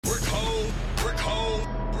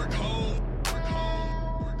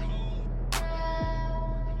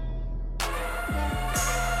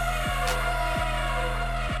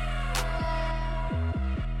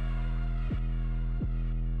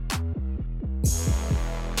The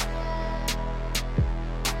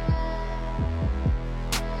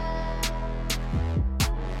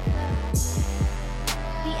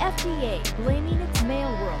FDA blaming its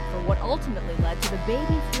mailroom for what ultimately led to the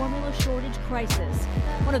baby formula shortage crisis.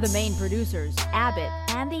 One of the main producers, Abbott,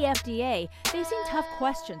 and the FDA facing tough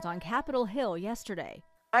questions on Capitol Hill yesterday.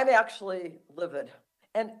 I'm actually livid.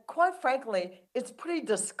 And quite frankly, it's pretty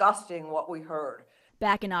disgusting what we heard.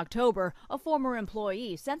 Back in October, a former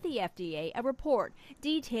employee sent the FDA a report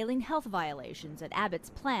detailing health violations at Abbott's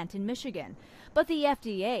plant in Michigan. But the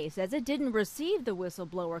FDA says it didn't receive the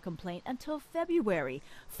whistleblower complaint until February,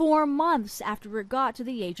 4 months after it got to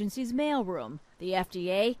the agency's mailroom. The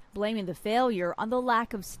FDA blaming the failure on the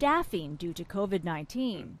lack of staffing due to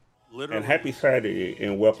COVID-19. And happy Saturday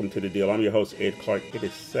and welcome to The Deal. I'm your host, Ed Clark. It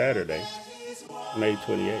is Saturday, May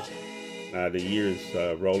 28th. The year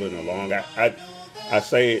is rolling along. I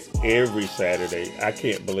say it every Saturday. I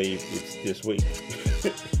can't believe it's this week.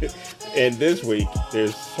 And this week,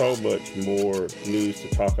 there's so much more news to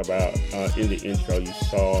talk about. In the intro, you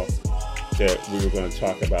saw that we were going to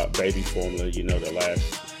talk about baby formula. You know, the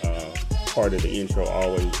last part of the intro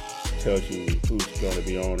always tells you who's going to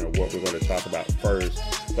be on or what we're going to talk about first.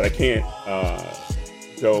 But I can't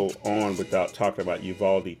go on without talking about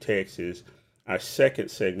Uvalde, Texas. Our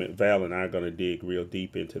second segment, Val and I are going to dig real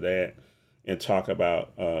deep into that and talk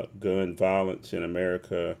about gun violence in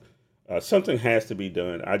America. Something has to be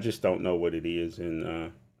done. I just don't know what it is,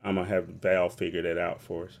 and I'm going to have Val figure that out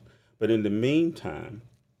for us. But in the meantime,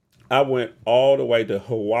 I went all the way to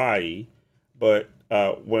Hawaii, but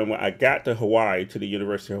when I got to Hawaii, to the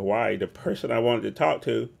University of Hawaii, the person I wanted to talk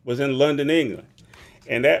to was in London, England.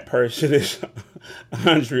 And that person is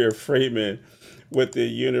Andrea Freeman with the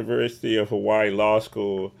University of Hawaii Law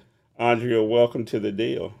School. Andrea, welcome to The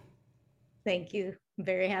Deal. Thank you. I'm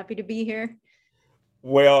very happy to be here.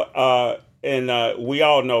 Well, we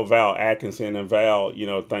all know Val Atkinson. And Val,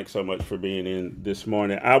 thanks so much for being in this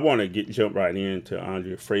morning. I want to jump right into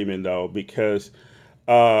Andrea Freeman, though, because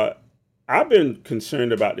I've been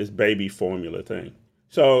concerned about this baby formula thing.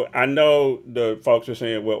 So I know the folks are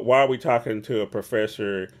saying, well, why are we talking to a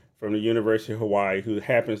professor from the University of Hawaii who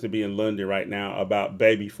happens to be in London right now about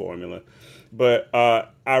baby formula? But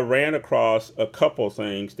I ran across a couple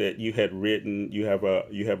things that you had written. You have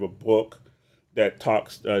a book that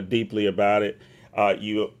talks deeply about it.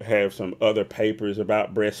 You have some other papers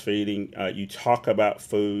about breastfeeding. You talk about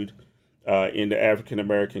food in the African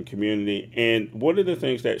American community. And one of the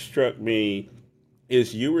things that struck me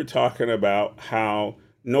is you were talking about how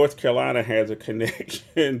North Carolina has a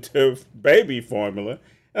connection to baby formula.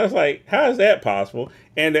 I was like, how is that possible?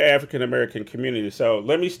 And the African American community. So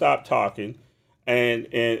let me stop talking and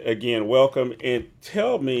again, welcome and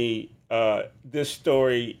tell me this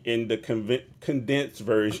story in the condensed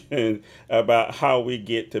version about how we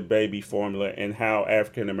get to baby formula and how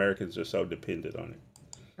African Americans are so dependent on it.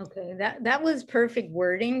 Okay, that was perfect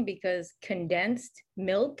wording because condensed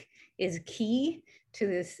milk is key to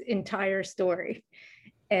this entire story.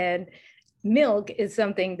 And milk is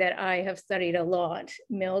something that I have studied a lot.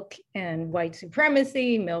 Milk and white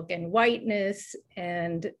supremacy, milk and whiteness,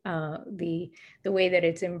 and the way that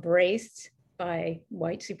it's embraced by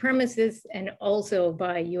white supremacists and also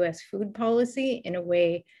by US food policy in a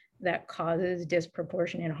way that causes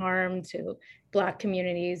disproportionate harm to Black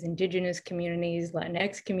communities, Indigenous communities,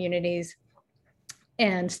 Latinx communities.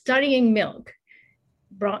 And studying milk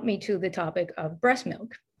brought me to the topic of breast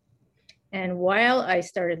milk. And while I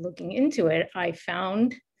started looking into it, I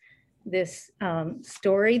found this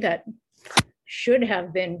story that should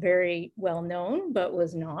have been very well known, but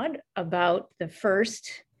was not, about the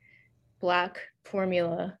first Black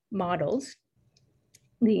formula models,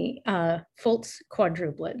 the Fultz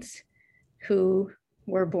quadruplets, who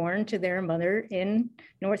were born to their mother in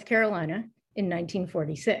North Carolina in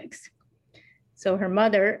 1946. So her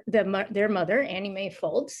mother, their mother, Annie Mae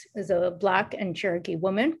Fultz, is a Black and Cherokee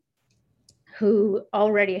woman who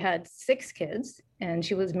already had 6 kids, and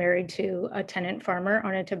she was married to a tenant farmer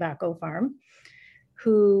on a tobacco farm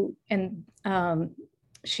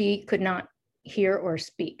she could not hear or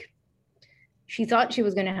speak. She thought she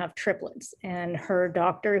was going to have triplets, and her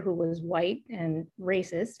doctor, who was white and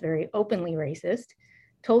racist, very openly racist,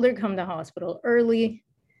 told her to come to hospital early.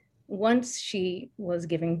 Once she was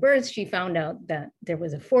giving birth, she found out that there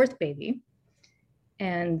was a 4th baby,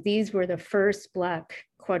 and these were the first Black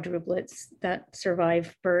quadruplets that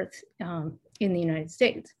survived birth in the United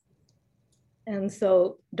States. And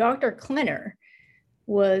so Dr. Klenner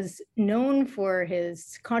was known for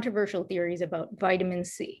his controversial theories about vitamin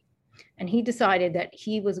C. And he decided that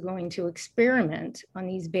he was going to experiment on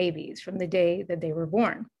these babies from the day that they were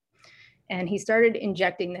born. and he started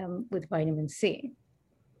injecting them with vitamin C.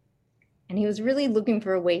 And he was really looking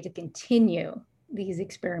for a way to continue these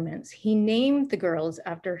experiments. He named the girls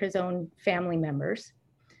after his own family members.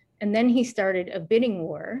 And then he started a bidding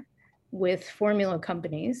war with formula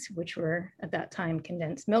companies, which were at that time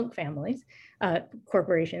condensed milk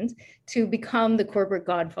corporations, to become the corporate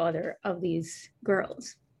godfather of these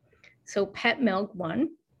girls. So Pet Milk won,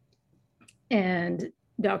 and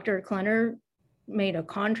Dr. Klenner made a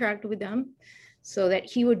contract with them so that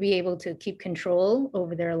he would be able to keep control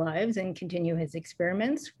over their lives and continue his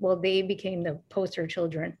experiments while they became the poster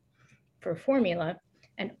children for formula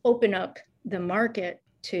and open up the market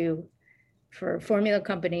for formula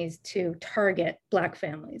companies to target Black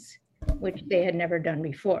families, which they had never done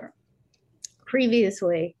before.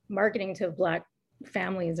 Previously, marketing to Black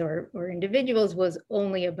families or individuals was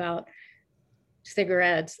only about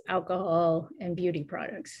cigarettes, alcohol, and beauty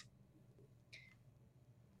products.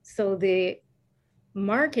 So the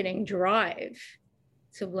marketing drive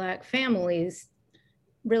to Black families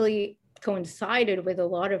really coincided with a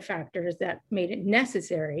lot of factors that made it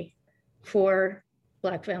necessary for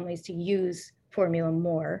Black families to use formula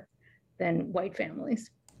more than white families.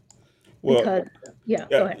 Well, because,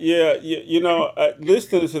 go ahead.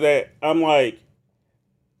 Listening to that, I'm like,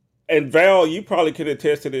 and Val, you probably could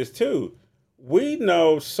attest to this too. We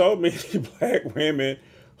know so many Black women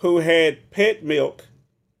who had pet milk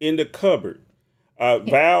in the cupboard.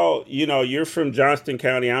 Val, you're from Johnston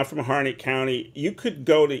County. I'm from Harnett County. You could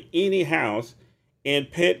go to any house and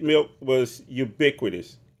pet milk was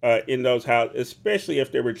ubiquitous in those houses, especially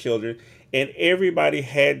if there were children. And everybody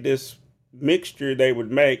had this mixture they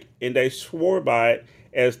would make, and they swore by it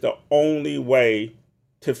as the only way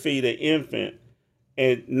to feed an infant,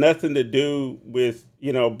 and nothing to do with,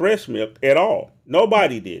 breast milk at all.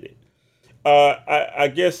 Nobody did it. I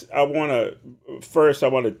guess I want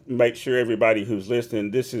to make sure everybody who's listening,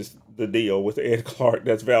 this is the deal with Ed Clark.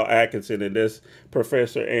 That's Val Atkinson, and that's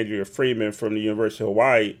Professor Andrea Freeman from the University of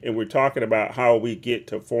Hawaii. And we're talking about how we get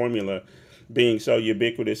to formula being so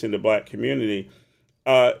ubiquitous in the Black community.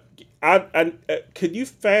 Could you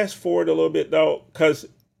fast forward a little bit though? Because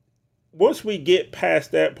once we get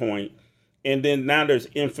past that point, and then now there's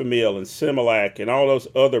Enfamil and Similac and all those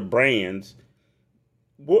other brands.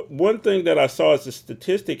 One thing that I saw as a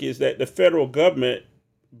statistic is that the federal government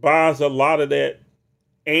buys a lot of that,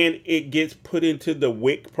 and it gets put into the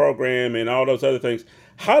WIC program and all those other things.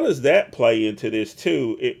 How does that play into this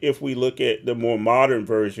too? If we look at the more modern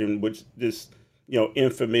version, which this,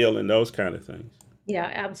 Enfamil and those kind of things.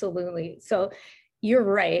 Yeah, absolutely. So you're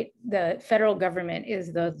right. The federal government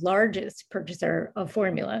is the largest purchaser of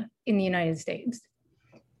formula in the United States.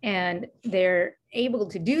 And they're able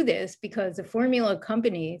to do this because the formula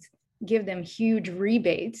companies give them huge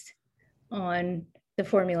rebates on the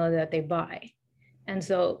formula that they buy. And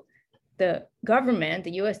so the government,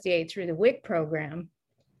 the USDA, through the WIC program,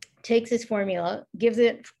 takes this formula, gives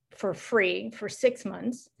it for free for 6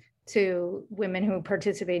 months to women who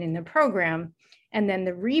participate in the program. And then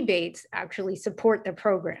the rebates actually support the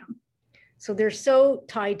program. So they're so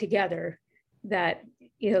tied together that,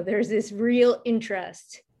 there's this real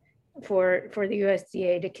interest for the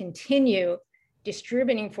USDA to continue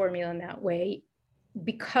distributing formula in that way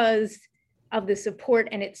because of the support.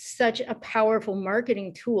 And it's such a powerful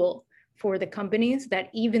marketing tool for the companies that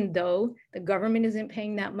even though the government isn't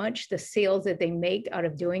paying that much, the sales that they make out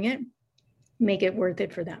of doing it make it worth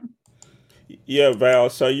it for them. Yeah, Val.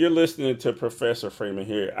 So you're listening to Professor Freeman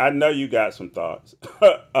here. I know you got some thoughts.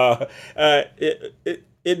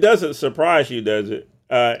 It doesn't surprise you, does it?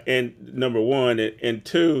 And number one, and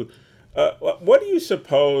two, what do you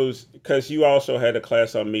suppose? Because you also had a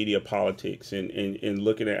class on media politics and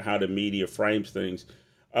looking at how the media frames things.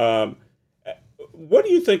 What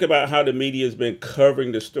do you think about how the media has been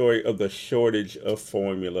covering the story of the shortage of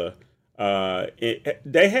formula?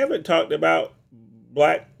 They haven't talked about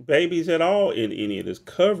Black babies at all in any of this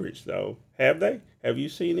coverage, though, have they? Have you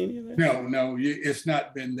seen any of that? No, it's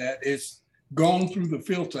not been that. It's gone through the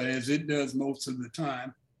filter, as it does most of the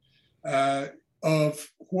time,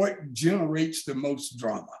 of what generates the most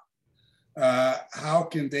drama. How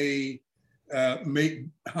can they make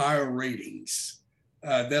higher ratings?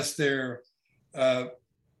 That's their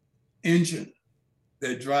engine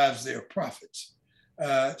that drives their profits.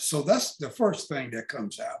 So that's the first thing that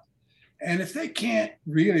comes out. And if they can't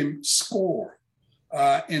really score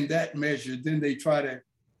in that measure, then they try to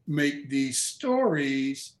make these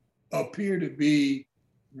stories appear to be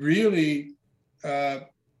really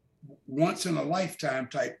once in a lifetime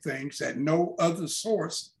type things that no other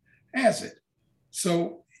source has it.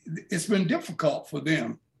 So it's been difficult for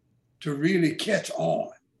them to really catch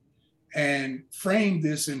on. and framed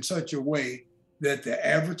this in such a way that the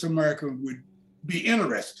average American would be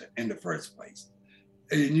interested in the first place.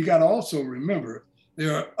 And you got to also remember,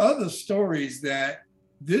 there are other stories that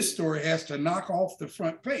this story has to knock off the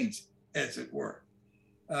front page, as it were.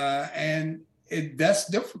 That's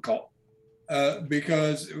difficult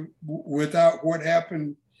because without what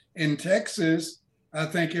happened in Texas, I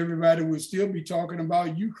think everybody would still be talking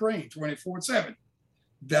about Ukraine 24/7.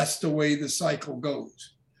 That's the way the cycle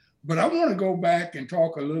goes. But I want to go back and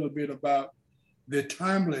talk a little bit about the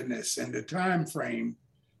timeliness and the time frame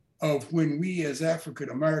of when we as African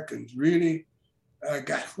Americans really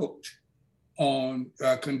got hooked on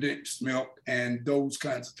condensed milk and those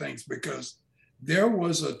kinds of things, because there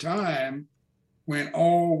was a time when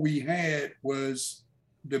all we had was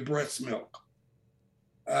the breast milk.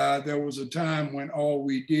 There was a time when all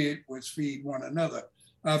we did was feed one another.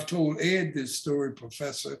 I've told Ed this story,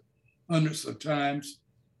 Professor, hundreds of times,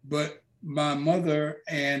 but my mother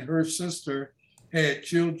and her sister had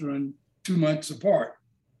children 2 months apart.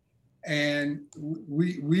 And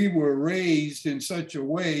we were raised in such a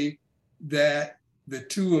way that the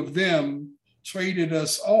two of them traded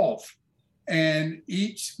us off, and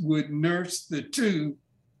each would nurse the two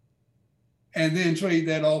and then trade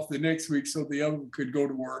that off the next week so the other could go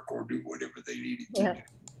to work or do whatever they needed to do.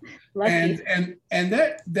 Lucky. And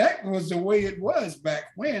that was the way it was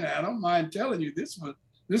back when. I don't mind telling you, this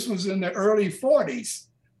was in the early 40s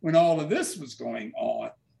when all of this was going on.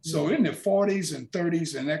 So in the 40s and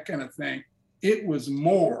 30s and that kind of thing, it was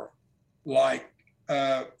more like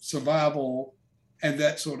survival and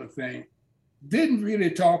that sort of thing. Didn't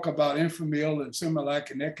really talk about Enfamil and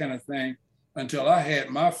Similac and that kind of thing until I had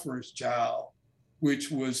my first child,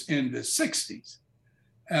 which was in the 60s.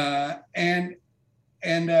 And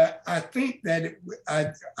I think that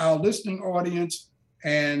our listening audience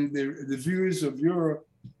and the viewers of your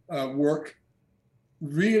work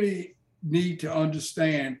really need to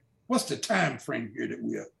understand what's the time frame here that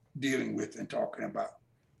we're dealing with and talking about.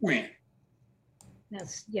 When?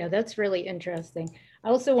 That's really interesting. I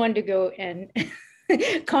also wanted to go and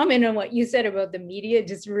comment on what you said about the media,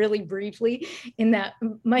 just really briefly, in that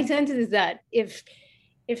my sense is that if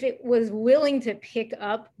it was willing to pick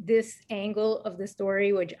up this angle of the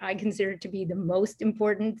story, which I consider to be the most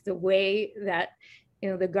important, the way that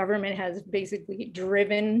the government has basically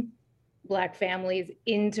driven Black families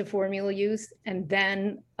into formula use and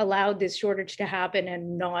then allowed this shortage to happen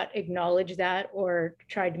and not acknowledge that or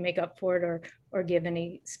tried to make up for it or give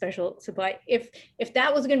any special supply. If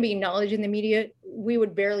that was going to be acknowledged in the media, we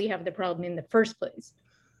would barely have the problem in the first place,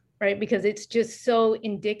 right? Because it's just so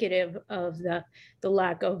indicative of the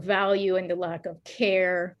lack of value and the lack of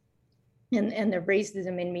care and the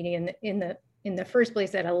racism in media in the first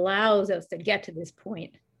place that allows us to get to this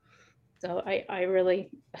point. So I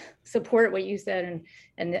really support what you said,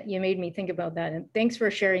 and that you made me think about that. And thanks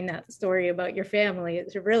for sharing that story about your family.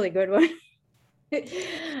 It's a really good one.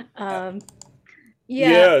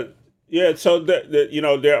 Yeah. So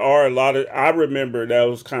there are a lot of. I remember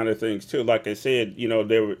those kind of things too. Like I said,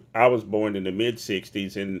 I was born in the mid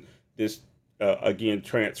 '60s, and this again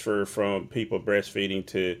transfer from people breastfeeding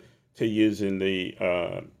to using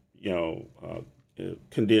the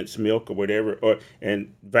condensed milk or whatever,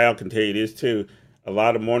 and Val can tell you this too. A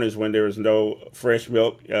lot of mornings when there was no fresh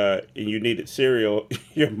milk and you needed cereal,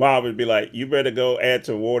 your mom would be like, "You better go add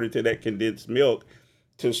some water to that condensed milk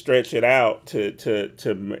to stretch it out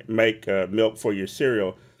to make milk for your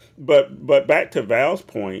cereal." But back to Val's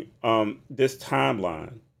point, this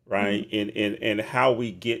timeline, right, and how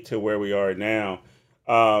we get to where we are now.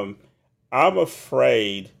 I'm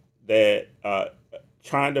afraid that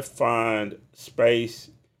trying to find space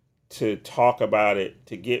to talk about it,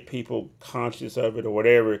 to get people conscious of it or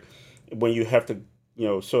whatever, when you have to,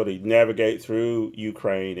 sort of navigate through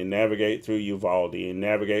Ukraine and navigate through Uvalde and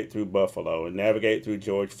navigate through Buffalo and navigate through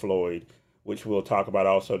George Floyd, which we'll talk about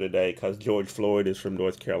also today because George Floyd is from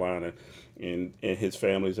North Carolina and his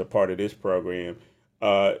family is a part of this program.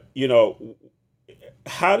 How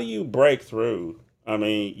do you break through? I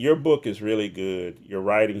mean, your book is really good. Your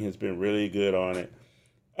writing has been really good on it.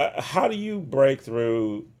 How do you break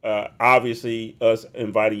through? Obviously, us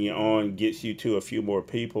inviting you on gets you to a few more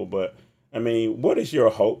people, but I mean, what is your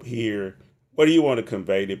hope here? What do you want to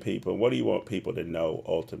convey to people? What do you want people to know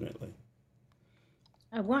ultimately?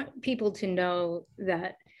 I want people to know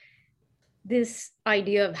that this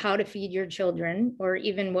idea of how to feed your children, or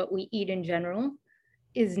even what we eat in general,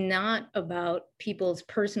 is not about people's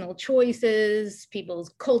personal choices,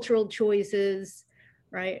 people's cultural choices,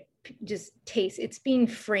 right? Just taste. It's being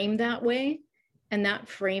framed that way, and that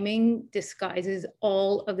framing disguises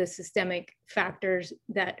all of the systemic factors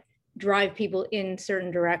that drive people in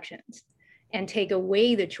certain directions and take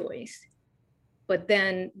away the choice. But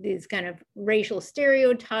then these kind of racial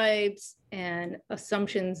stereotypes and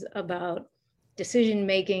assumptions about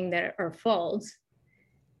decision-making that are false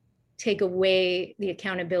take away the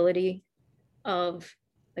accountability of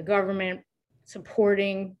the government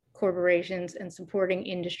supporting corporations and supporting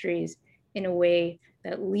industries in a way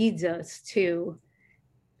that leads us to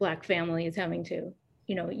Black families having to,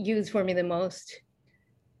 use Formula Most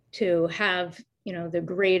to have, the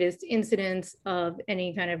greatest incidence of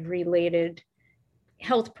any kind of related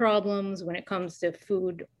health problems when it comes to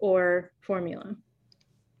food or formula.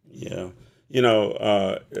 Yeah.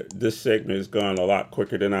 This segment has gone a lot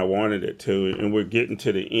quicker than I wanted it to, and we're getting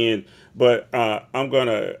to the end. But I'm going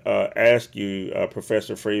to ask you,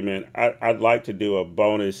 Professor Freeman, I'd like to do a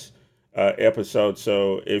bonus episode.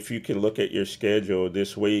 So if you can look at your schedule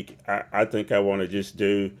this week, I think I want to just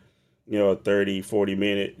do, a 30, 40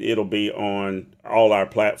 minute. It'll be on all our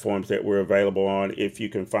platforms that we're available on if you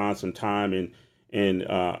can find some time. And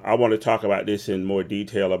I want to talk about this in more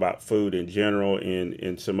detail about food in general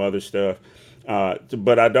and some other stuff.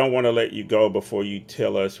 But I don't want to let you go before you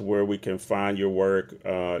tell us where we can find your work,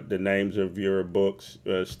 the names of your books,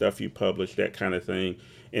 stuff you publish, that kind of thing.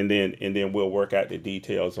 And then we'll work out the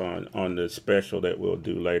details on the special that we'll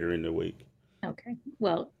do later in the week. Okay.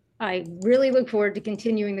 Well, I really look forward to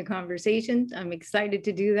continuing the conversation. I'm excited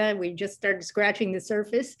to do that. We just started scratching the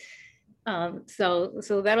surface.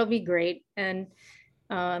 So that'll be great. And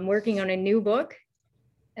I'm working on a new book,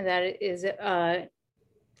 and that is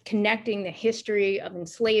connecting the history of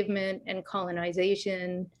enslavement and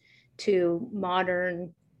colonization to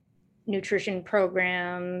modern nutrition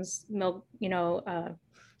programs,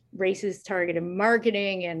 racist targeted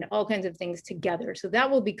marketing, and all kinds of things together. So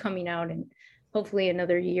that will be coming out in hopefully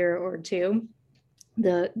another year or two.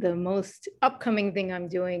 The most upcoming thing I'm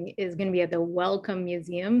doing is going to be at the Wellcome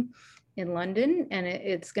Museum in London, and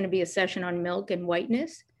it's going to be a session on milk and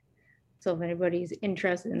whiteness. So if anybody's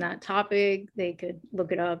interested in that topic, they could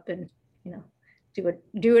look it up and do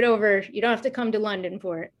it over. You don't have to come to London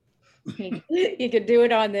for it. You could do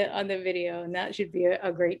it on the video, and that should be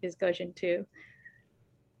a great discussion too.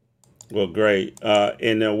 Well, great.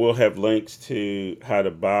 And then we'll have links to how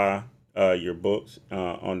to buy your books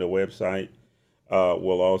on the website.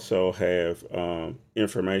 We'll also have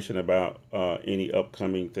information about any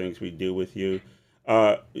upcoming things we do with you.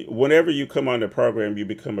 Whenever you come on the program, you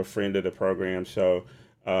become a friend of the program. So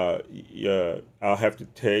I'll have to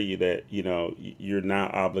tell you that, you're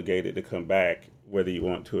not obligated to come back, whether you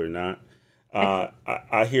want to or not.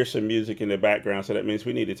 I hear some music in the background, so that means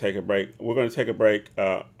we need to take a break. We're going to take a break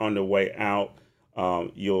on the way out.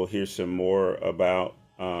 You'll hear some more about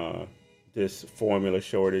this formula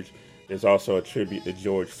shortage. There's also a tribute to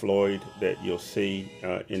George Floyd that you'll see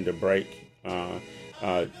in the break.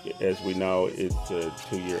 As we know, it's the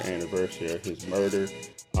 2-year anniversary of his murder.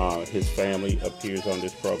 His family appears on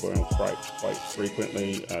this program quite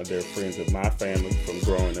frequently. They're friends of my family from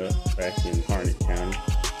growing up back in Harnett County,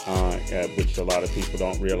 which a lot of people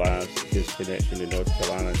don't realize his connection to North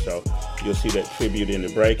Carolina. So you'll see that tribute in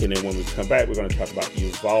the break. And then when we come back, we're going to talk about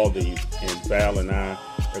Uvalde, and Val and I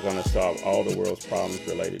are going to solve all the world's problems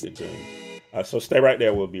related to dreams. So stay right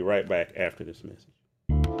there. We'll be right back after this message.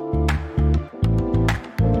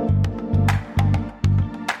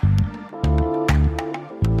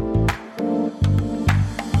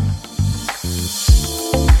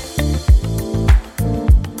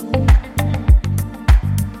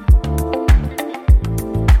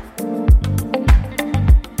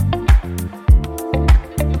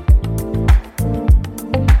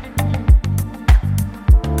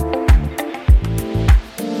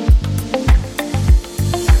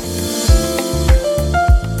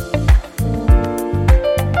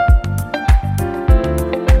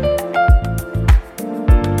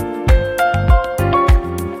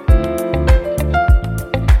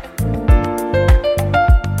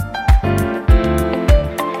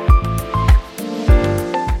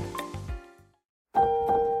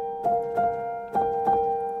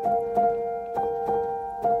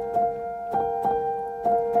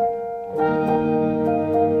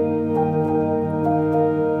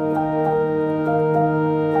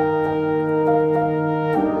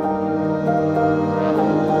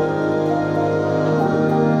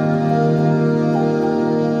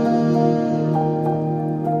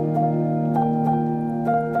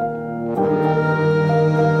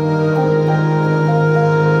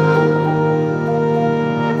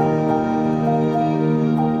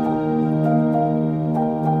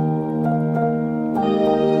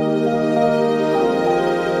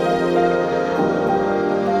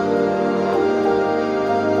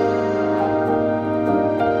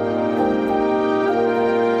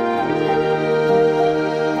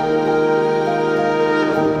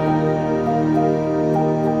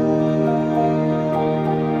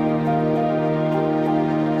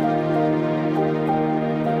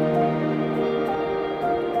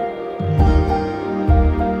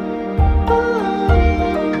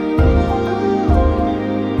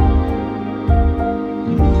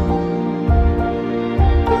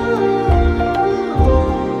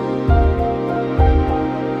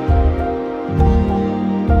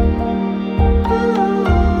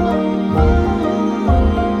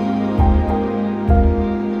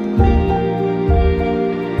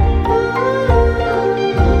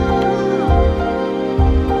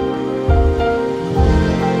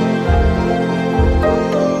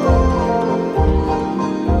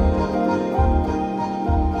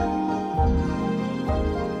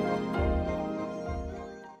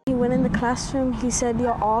 classroom, he said,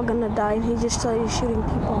 "You're all gonna die," and he just started shooting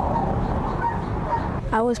people.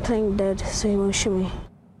 I was playing dead, so he won't shoot me.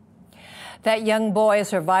 That young boy, a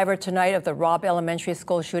survivor tonight of the Robb Elementary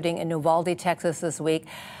School shooting in Uvalde, Texas this week.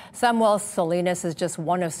 Samuel Salinas is just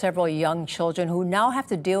one of several young children who now have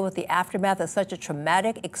to deal with the aftermath of such a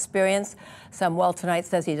traumatic experience. Samuel tonight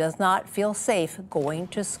says he does not feel safe going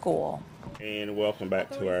to school. And welcome back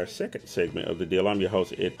to our second segment of the deal. I'm your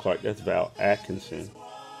host, Ed Clark. That's Val Atkinson.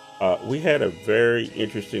 We had a very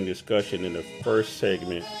interesting discussion in the first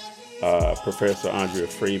segment. Professor Andrea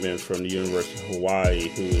Freeman from the University of Hawaii,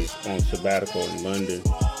 who is on sabbatical in London,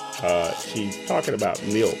 she's talking about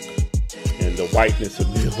milk and the whiteness of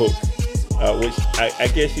milk, which I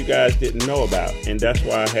guess you guys didn't know about. And that's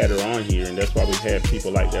why I had her on here, and that's why we had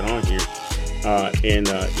people like that on here. In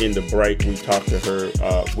the break, we talked to her.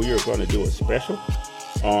 We are going to do a special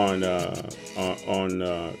on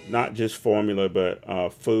not just formula,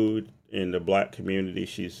 but food in the Black community.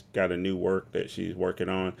 She's got a new work that she's working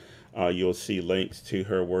on. You'll see links to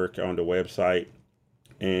her work on the website,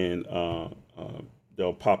 and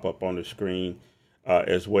they'll pop up on the screen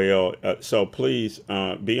as well. So please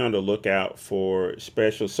be on the lookout for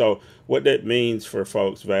specials. So what that means for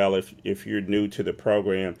folks, Val, if you're new to the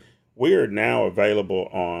program, we are now available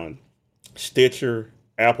on Stitcher,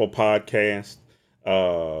 Apple Podcasts,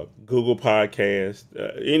 Google Podcasts,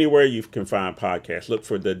 anywhere you can find podcasts. Look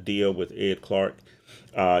for The Deal with Ed Clark.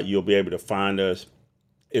 You'll be able to find us.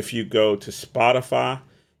 If you go to Spotify,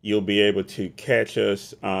 you'll be able to catch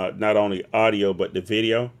us, not only audio, but the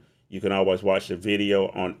video. You can always watch the video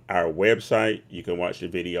on our website. You can watch the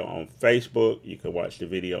video on Facebook. You can watch the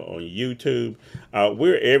video on YouTube.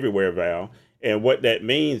 We're everywhere, Val. And what that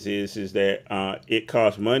means is that it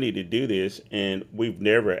costs money to do this, and we've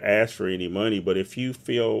never asked for any money. But if you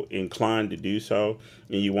feel inclined to do so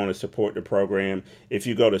and you want to support the program, if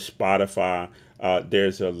you go to Spotify,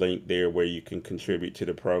 there's a link there where you can contribute to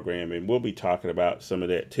the program, and we'll be talking about some of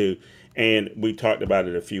that too. And we talked about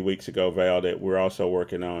it a few weeks ago, Val, that we're also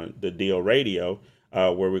working on the Deal Radio,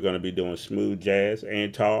 where we're going to be doing smooth jazz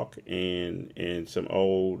and talk and some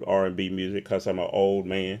old R&B music, because I'm an old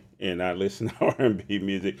man and I listen to R&B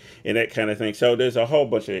music and that kind of thing. So there's a whole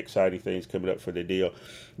bunch of exciting things coming up for the Deal.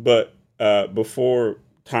 But before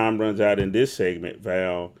time runs out in this segment,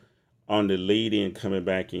 Val, on the lead in coming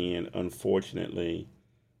back in, unfortunately,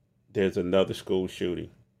 there's another school shooting.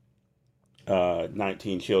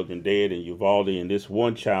 19 children dead in Uvalde, and this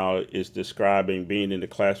one child is describing being in the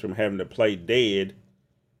classroom having to play dead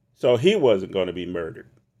so he wasn't going to be murdered.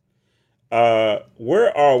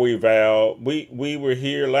 Where are we, Val? We were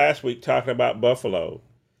here last week talking about Buffalo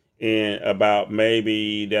and about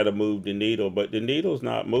maybe that'll move the needle, but the needle's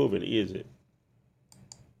not moving, is it?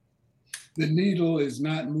 The needle is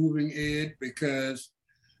not moving, Ed, because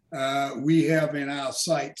we have in our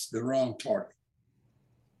sights the wrong target.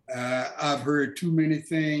 I've heard too many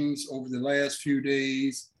things over the last few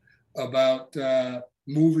days about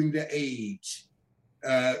moving the age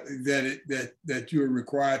that you're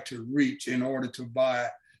required to reach in order to buy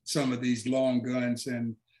some of these long guns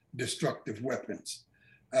and destructive weapons.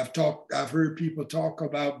 I've heard people talk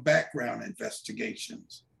about background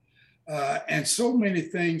investigations and so many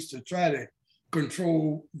things to try to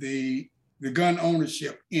control the gun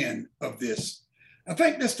ownership end of this. I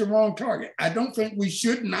think that's the wrong target. I don't think we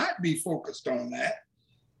should not be focused on that.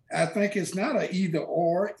 I think it's not an either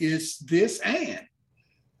or, it's this and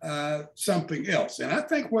something else. And I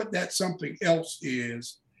think what that something else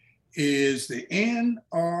is the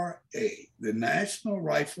NRA, the National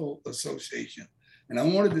Rifle Association. And I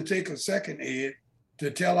wanted to take a second, Ed,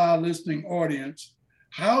 to tell our listening audience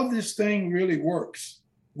how this thing really works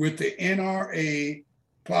with the NRA,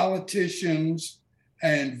 politicians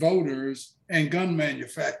and voters and gun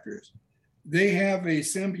manufacturers. They have a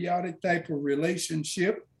symbiotic type of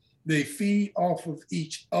relationship. They feed off of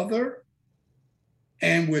each other.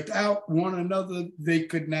 And without one another, they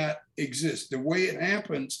could not exist. The way it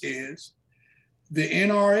happens is the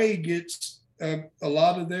NRA gets a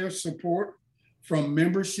lot of their support from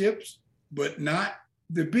memberships, but not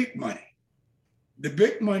the big money. The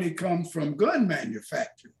big money comes from gun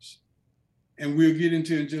manufacturers. And we'll get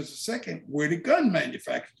into in just a second where the gun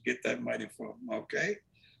manufacturers get that money from, okay?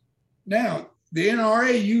 Now, the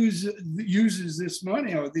NRA uses this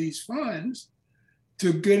money or these funds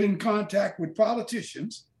to get in contact with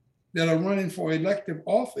politicians that are running for elective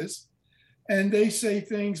office. And they say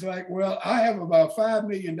things like, well, I have about $5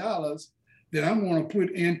 million that I'm going to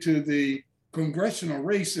put into the congressional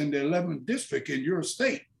race in the 11th district in your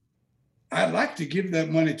state. I'd like to give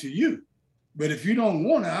that money to you. But if you don't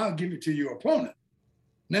want it, I'll give it to your opponent.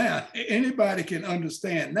 Now, anybody can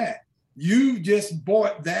understand that. You just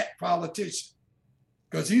bought that politician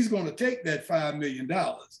because he's going to take that $5 million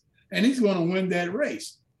and he's going to win that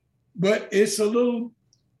race. But it's a little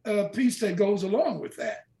piece that goes along with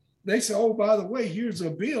that. They say, oh, by the way, here's a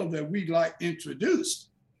bill that we'd like introduced.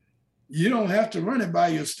 You don't have to run it by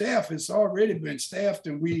your staff. It's already been staffed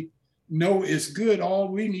and we know it's good. All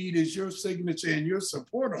we need is your signature and your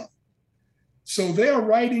support on it. So they're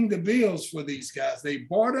writing the bills for these guys. They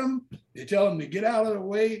bought them. They tell them to get out of the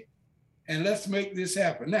way and let's make this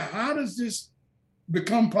happen. Now, how does this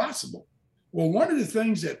become possible? Well, one of the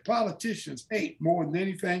things that politicians hate more than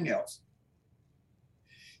anything else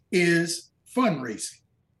is fundraising.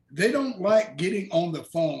 They don't like getting on the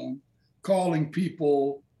phone, calling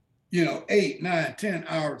people, 8, 9, 10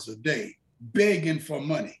 hours a day, begging for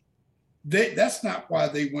money. That's not why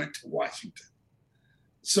they went to Washington.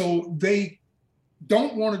 So they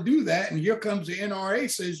don't want to do that. And here comes the NRA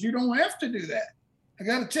says, you don't have to do that. I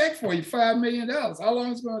got a check for you, $5 million. How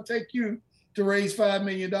long is it going to take you to raise $5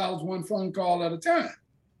 million one phone call at a time?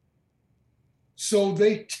 So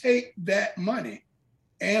they take that money.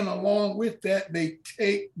 And along with that, they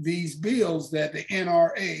take these bills that the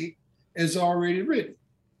NRA has already written.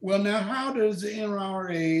 Well, now, how does the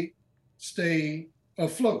NRA stay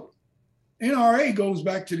afloat? NRA goes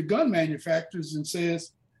back to the gun manufacturers and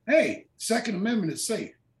says, hey, Second Amendment is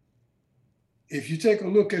safe. If you take a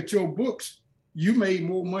look at your books, you made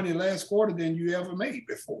more money last quarter than you ever made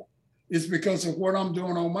before. It's because of what I'm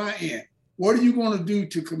doing on my end. What are you going to do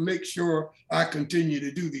to make sure I continue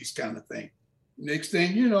to do these kind of things? Next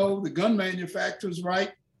thing you know, the gun manufacturers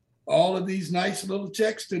write all of these nice little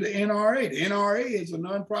checks to the NRA. The NRA is a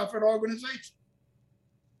nonprofit organization.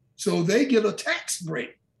 So they get a tax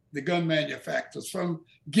break, the gun manufacturers, from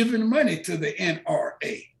giving money to the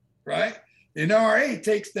NRA, right? The NRA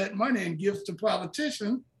takes that money and gives to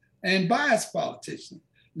politicians and buys politicians.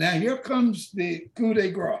 Now here comes the coup de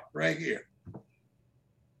grace right here.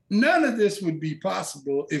 None of this would be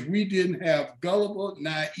possible if we didn't have gullible,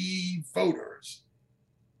 naive voters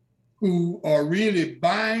who are really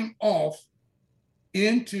buying off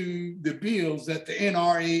into the bills that the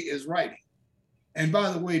NRA is writing. And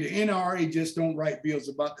by the way, the NRA just don't write bills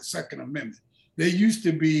about the Second Amendment. They used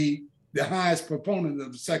to be the highest proponent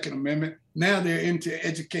of the Second Amendment. Now they're into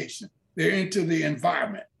education. They're into the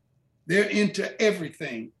environment. They're into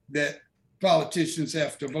everything that politicians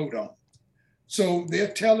have to vote on. So they're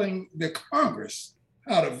telling the Congress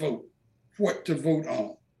how to vote, what to vote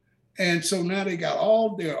on. And so now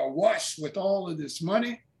they're awash with all of this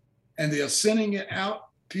money and they're sending it out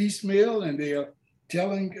piecemeal and they are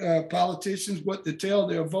telling politicians what to tell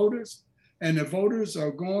their voters. And the voters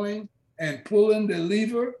are going and pulling the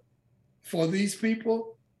lever for these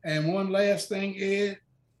people. And one last thing, Ed,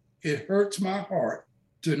 it hurts my heart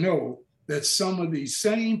to know that some of these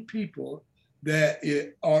same people that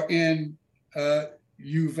are in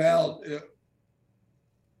Uvalde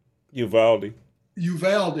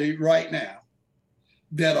right now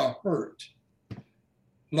that are hurt,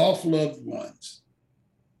 lost loved ones,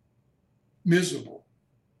 miserable.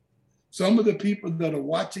 Some of the people that are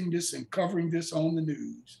watching this and covering this on the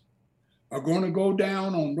news are going to go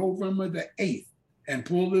down on November the 8th and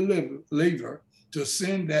pull the lever to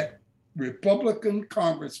send that Republican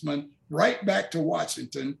congressman right back to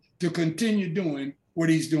Washington to continue doing what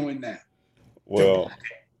he's doing now. Well,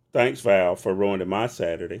 thanks, Val, for ruining my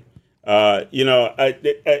Saturday. And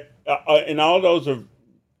all those are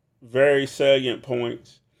very salient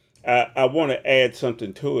points. I want to add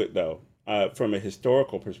something to it, though, from a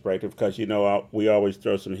historical perspective, because, we always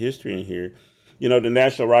throw some history in here. The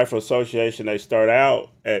National Rifle Association, they start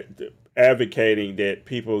out advocating that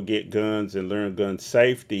people get guns and learn gun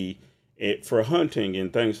safety for hunting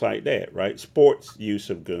and things like that, right? Sports use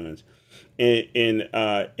of guns. In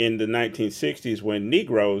the 1960s, when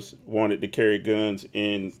Negroes wanted to carry guns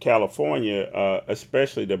in California,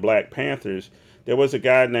 especially the Black Panthers, there was a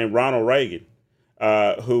guy named Ronald Reagan,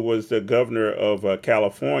 who was the governor of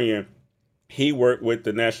California. He worked with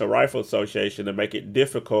the National Rifle Association to make it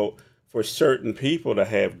difficult for certain people to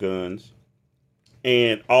have guns.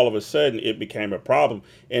 And all of a sudden, it became a problem.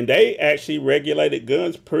 And they actually regulated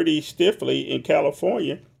guns pretty stiffly in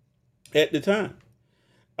California at the time.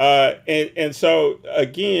 And so,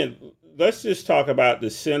 again, let's just talk about the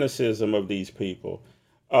cynicism of these people.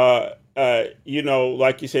 Like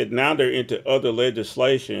you said, now they're into other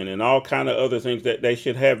legislation and all kind of other things that they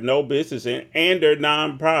should have no business in, and they're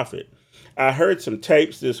nonprofit. I heard some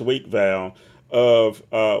tapes this week, Val, of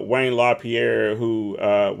Wayne LaPierre, who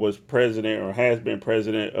was president or has been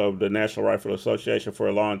president of the National Rifle Association for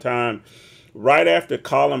a long time, right after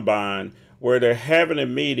Columbine, where they're having a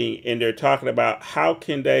meeting and they're talking about how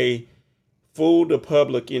can they fool the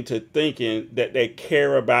public into thinking that they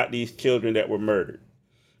care about these children that were murdered.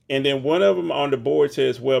 And then one of them on the board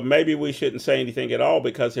says, well, maybe we shouldn't say anything at all,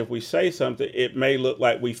 because if we say something, it may look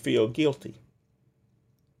like we feel guilty.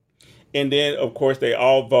 And then, of course, they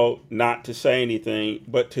all vote not to say anything,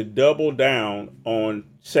 but to double down on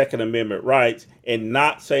Second Amendment rights and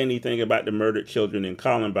not say anything about the murdered children in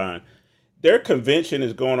Columbine. Their convention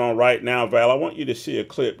is going on right now, Val. I want you to see a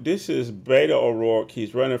clip. This is Beto O'Rourke.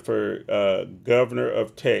 He's running for governor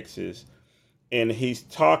of Texas, and he's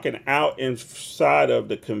talking out inside of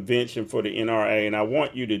the convention for the NRA, and I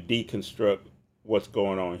want you to deconstruct what's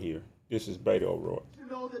going on here. This is Beto O'Rourke.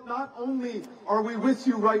 Know that not only are we with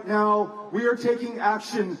you right now, we are taking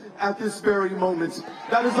action at this very moment.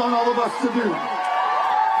 That is on all of us to do.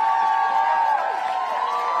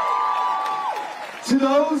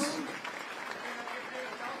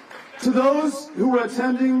 To those who are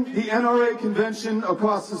attending the NRA convention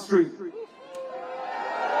across the street,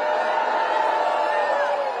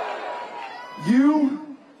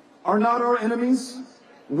 you are not our enemies.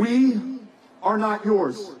 We are not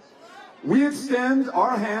yours. We extend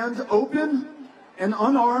our hand open and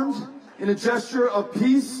unarmed in a gesture of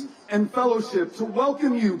peace and fellowship to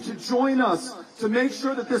welcome you to join us to make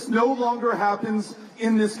sure that this no longer happens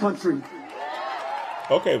in this country.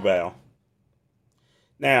 Okay, Val.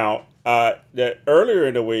 Now, earlier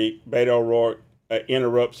in the week, Beto O'Rourke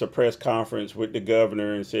interrupts a press conference with the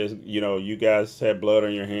governor and says, you guys had blood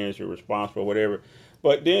on your hands, you're responsible, whatever.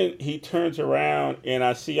 But then he turns around and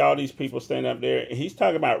I see all these people standing up there, and he's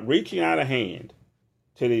talking about reaching out a hand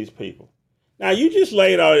to these people. Now, you just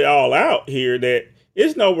laid it all out here that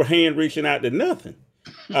it's no hand reaching out to nothing.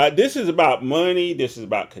 This is about money. This is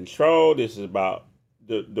about control. This is about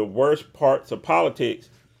the worst parts of politics.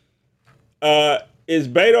 Is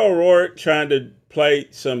Beto O'Rourke trying to play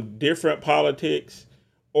some different politics?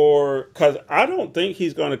 Or, because I don't think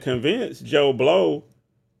he's going to convince Joe Blow,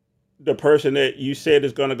 the person that you said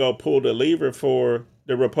is going to go pull the lever for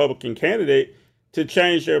the Republican candidate, to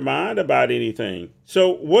change their mind about anything.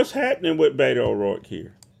 So what's happening with Beto O'Rourke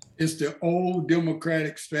here? It's the old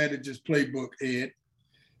Democratic strategist playbook, Ed,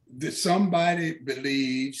 that somebody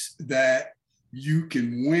believes that you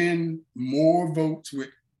can win more votes with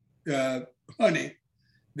honey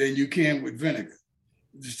than you can with vinegar.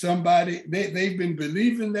 They've been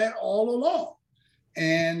believing that all along.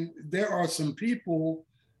 And there are some people,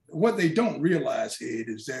 what they don't realize, Ed,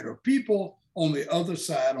 is that there are people on the other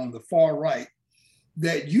side, on the far right,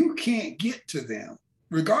 that you can't get to them,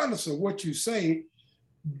 regardless of what you say,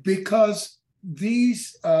 because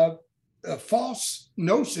these false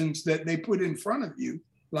notions that they put in front of you,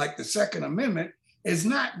 like the Second Amendment, is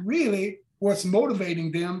not really what's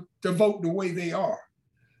motivating them to vote the way they are.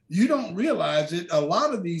 You don't realize it. A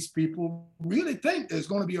lot of these people really think there's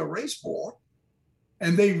going to be a race war,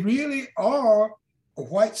 and they really are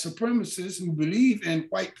white supremacists who believe in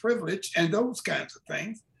white privilege and those kinds of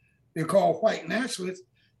things. They're called white nationalists.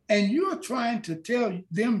 And you're trying to tell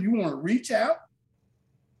them you want to reach out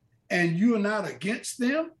and you're not against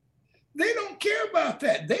them. They don't care about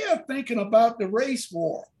that. They are thinking about the race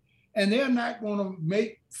war, and they're not going to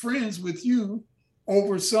make friends with you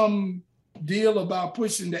over some deal about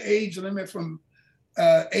pushing the age limit from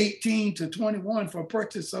 18 to 21 for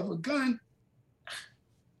purchase of a gun.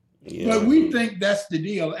 Yeah. But we think that's the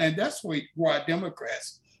deal, and that's why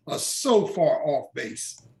Democrats are so far off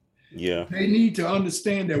base. Yeah, they need to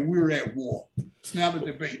understand that we're at war. It's not a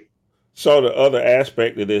debate. So the other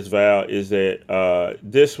aspect of this, Val, is that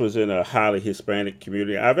this was in a highly Hispanic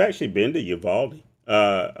community. I've actually been to Uvalde,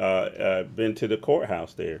 been to the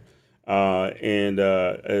courthouse there, and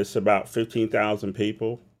it's about 15,000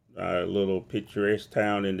 people. A little picturesque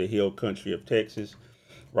town in the hill country of Texas,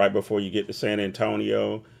 right before you get to San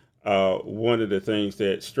Antonio. One of the things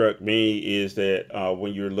that struck me is that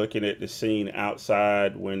when you're looking at the scene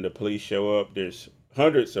outside, when the police show up, there's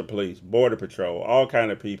hundreds of police, border patrol, all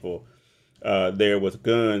kind of people there with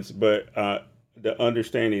guns. But the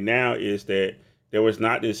understanding now is that there was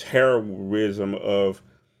not this heroism of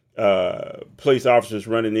police officers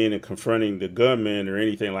running in and confronting the gunman or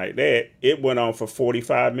anything like that. It went on for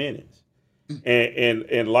 45 minutes.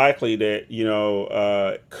 And likely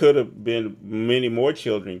that, could have been many more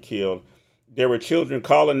children killed. There were children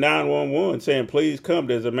calling 911 saying, please come,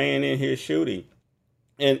 there's a man in here shooting.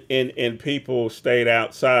 And people stayed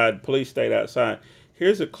outside, police stayed outside.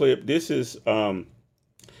 Here's a clip. This is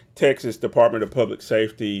Texas Department of Public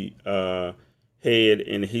Safety head,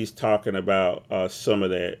 and he's talking about some of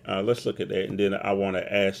that. Let's look at that, and then I want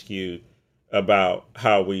to ask you about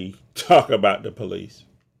how we talk about the police.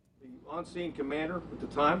 On-scene commander at the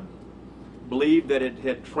time believed that it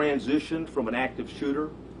had transitioned from an active shooter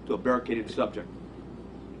to a barricaded subject.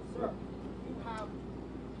 Sir, you have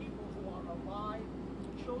people who are alive,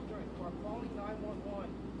 children who are calling 911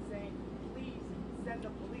 saying, please send the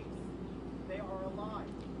police. They are alive.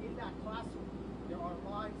 In that classroom, there are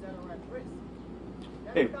lives that are at risk.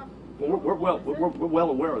 Hey, we're well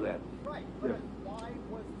aware of that. Right, but yeah. Why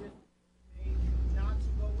was this made not to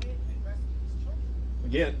go in and rescue these children?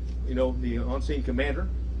 Again, you know, the on-scene commander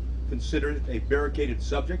considered it a barricaded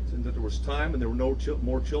subject and that there was time and there were no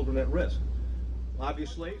more children at risk.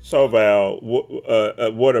 Obviously. So, Val,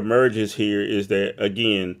 what emerges here is that,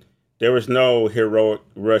 again, there was no heroic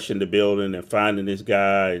rush in the building and finding this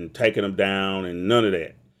guy and taking him down and none of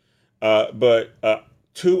that. But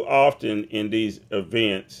too often in these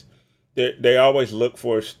events, they always look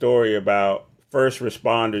for a story about first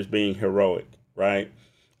responders being heroic, right?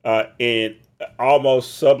 And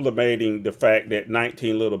almost sublimating the fact that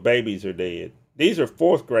 19 little babies are dead. These are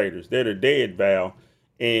fourth graders that are dead, Val,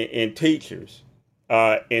 and teachers.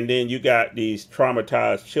 And then you got these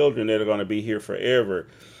traumatized children that are going to be here forever.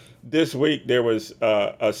 This week, there was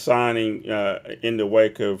a signing in the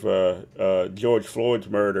wake of George Floyd's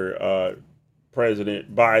murder.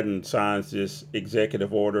 President Biden signs this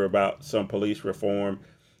executive order about some police reform,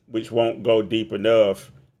 which won't go deep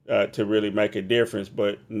enough to really make a difference.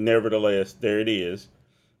 But nevertheless, there it is.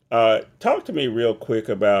 Talk to me real quick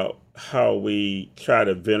about how we try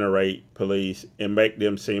to venerate police and make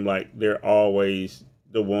them seem like they're always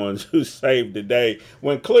the ones who saved the day,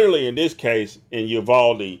 when clearly in this case, in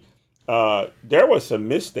Uvalde, there were some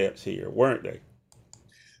missteps here, weren't they?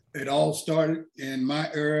 It all started in my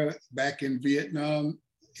era back in Vietnam,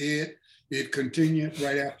 Ed. It continued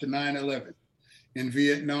right after 9/11. In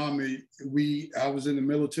Vietnam, I was in the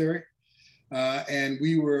military, and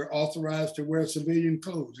we were authorized to wear civilian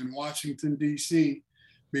clothes in Washington, D.C.,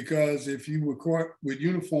 because if you were caught with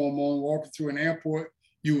uniform on walking through an airport,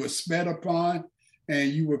 you were spat upon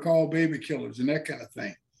and you were called baby killers and that kind of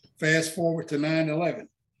thing. Fast forward to 9/11.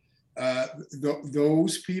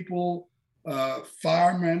 Those people,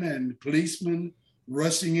 firemen and policemen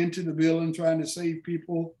rushing into the building trying to save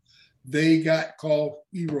people, they got called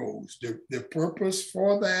heroes. The purpose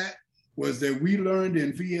for that was that we learned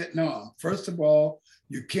in Vietnam, first of all,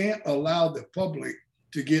 you can't allow the public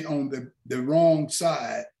to get on the wrong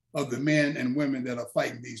side of the men and women that are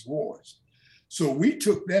fighting these wars. So we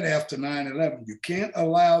took that after 9/11. You can't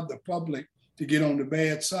allow the public to get on the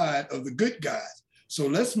bad side of the good guys. So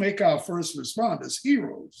let's make our first responders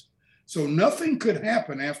heroes. So nothing could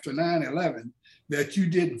happen after 9/11 that you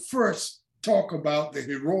didn't first talk about the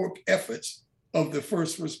heroic efforts of the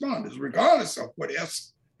first responders. Regardless of what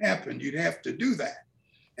else happened, you'd have to do that.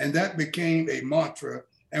 And that became a mantra,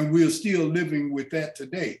 and we're still living with that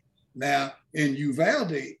today. Now, in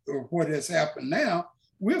Uvalde, or what has happened now,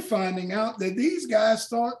 we're finding out that these guys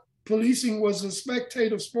thought policing was a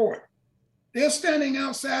spectator sport. They're standing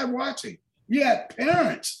outside watching. You had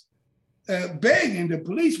parents begging the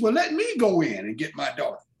police, well, let me go in and get my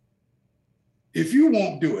daughter. If you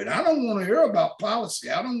won't do it, I don't want to hear about policy.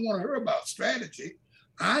 I don't want to hear about strategy.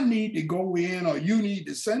 I need to go in, or you need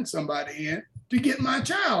to send somebody in to get my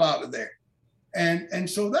child out of there. And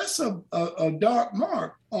so that's a dark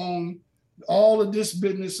mark on all of this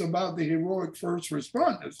business about the heroic first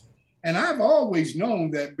responders. And I've always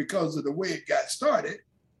known that because of the way it got started,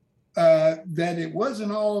 that it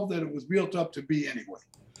wasn't all that it was built up to be anyway.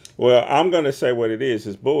 Well, I'm going to say what it is.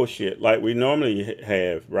 It's bullshit like we normally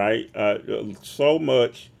have, right? So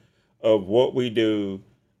much of what we do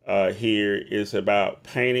here is about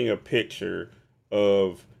painting a picture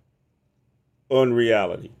of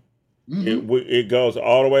unreality. Mm-hmm. It goes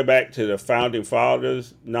all the way back to the founding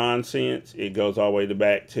fathers nonsense. It goes all the way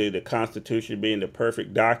back to the Constitution being the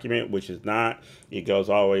perfect document, which is not. It goes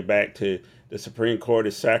all the way back to the Supreme Court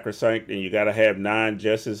is sacrosanct, and you got to have 9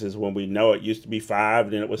 justices when we know it used to be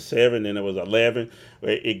 5, then it was 7, then it was 11.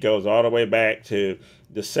 It goes all the way back to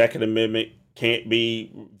the Second Amendment can't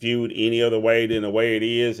be viewed any other way than the way it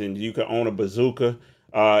is, and you can own a bazooka.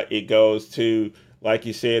 It goes to, like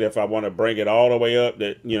you said, if I want to bring it all the way up,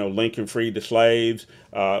 that, you know, Lincoln freed the slaves.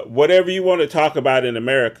 Whatever you want to talk about in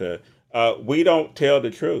America, we don't tell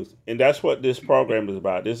the truth. And that's what this program is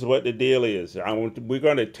about. This is what the deal is. We're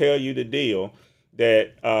going to tell you the deal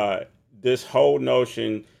that this whole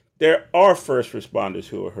notion, there are first responders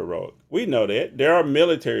who are heroic. We know that. There are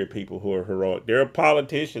military people who are heroic. There are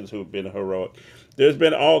politicians who have been heroic. There's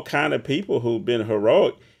been all kind of people who've been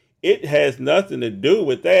heroic. It has nothing to do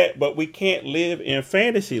with that, but we can't live in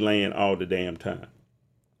fantasy land all the damn time.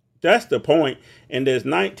 That's the point. And there's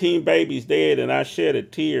 19 babies dead, and I shed a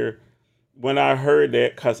tear when I heard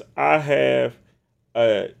that, because I have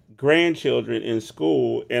grandchildren in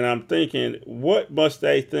school, and I'm thinking, what must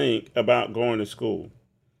they think about going to school?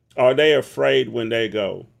 Are they afraid when they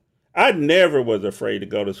go? I never was afraid to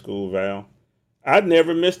go to school, Val. I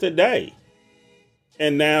never missed a day.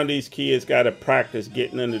 And now these kids got to practice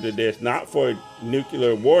getting under the desk, not for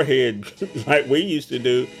nuclear warhead like we used to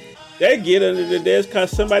do. They get under the desk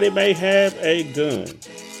because somebody may have a gun.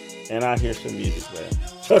 And I hear some music, Val.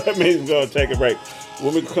 So that means we're going to take a break.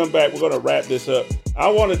 When we come back, we're going to wrap this up. I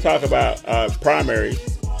want to talk about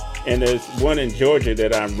primaries. And there's one in Georgia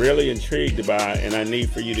that I'm really intrigued by, and I need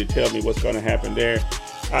for you to tell me what's going to happen there.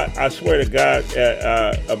 I swear to God,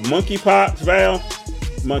 monkeypox, Val,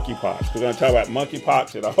 monkeypox. We're going to talk about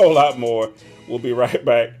monkeypox and a whole lot more. We'll be right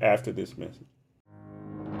back after this message.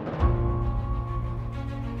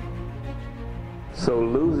 So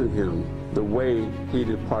losing him the way he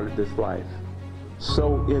departed this life,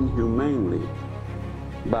 so inhumanely,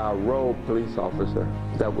 by a rogue police officer,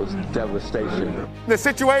 that was devastation. The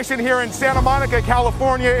situation here in Santa Monica,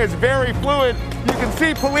 California is very fluid. You can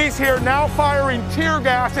see police here now firing tear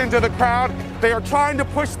gas into the crowd. They are trying to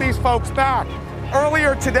push these folks back.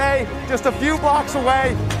 Earlier today, just a few blocks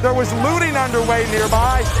away, there was looting underway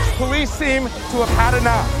nearby. Police seem to have had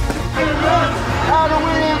enough. How do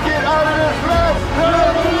we get out of this mess?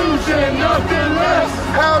 Revolution, nothing less.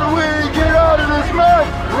 How do we get out of this mess?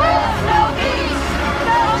 With no peace,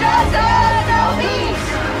 no justice, no peace.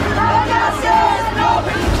 No justice, no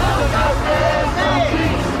peace. No justice, no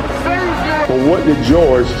peace. But what did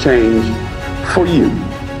George change for you?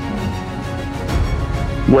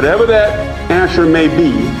 Whatever that answer may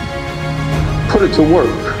be, put it to work.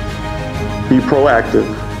 Be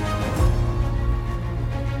proactive.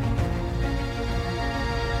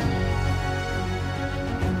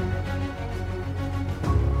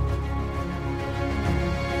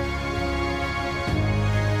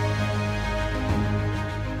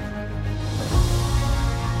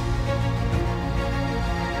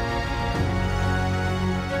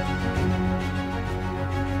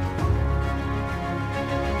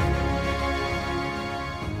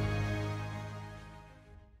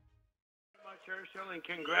 And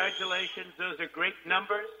congratulations, those are great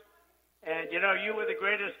numbers. And you know, you were the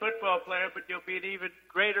greatest football player, but you'll be an even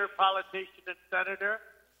greater politician and senator.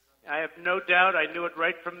 I have no doubt. I knew it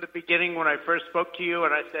right from the beginning when I first spoke to you,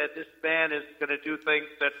 and I said, this man is going to do things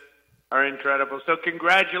that are incredible. So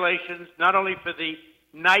congratulations, not only for the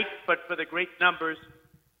night, but for the great numbers.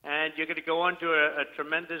 And you're going to go on to a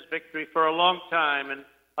tremendous victory for a long time. And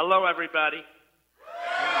hello, everybody.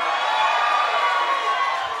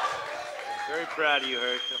 Very proud of you,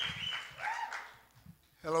 Herschel.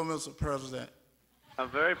 Hello, Mr. President. I'm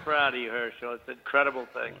very proud of you, Herschel. It's an incredible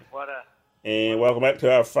thing. And welcome back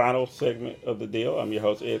to our final segment of the deal. I'm your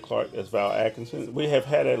host, Ed Clark. That's Val Atkinson. We have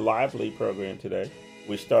had a lively program today.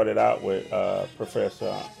 We started out with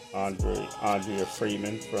Professor Andrea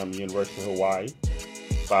Freeman from University of Hawaii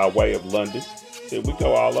by way of London. See, we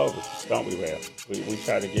go all over, don't we, Val? We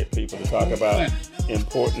try to get people to talk about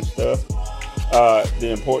important stuff.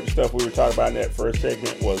 The important stuff we were talking about in that first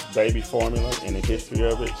segment was baby formula and the history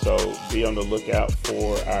of it. So be on the lookout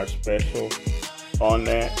for our special on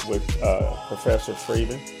that with Professor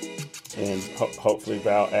Freeman. And hopefully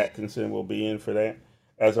Val Atkinson will be in for that.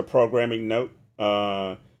 As a programming note,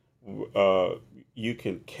 you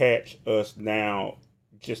can catch us now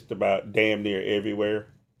just about damn near everywhere.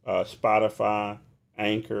 Spotify,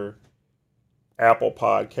 Anchor, Apple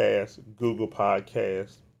Podcasts, Google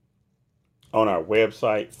Podcasts, on our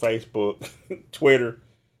website, Facebook, Twitter,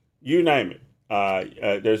 you name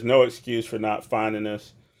it. There's no excuse for not finding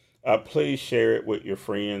us. Please share it with your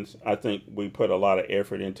friends. I think we put a lot of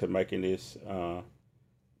effort into making this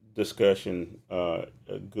discussion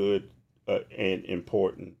good and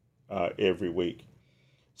important every week.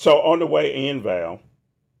 So on the way in, Val,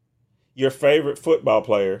 your favorite football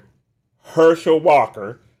player, Herschel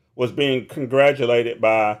Walker, was being congratulated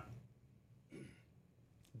by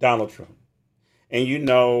Donald Trump. And you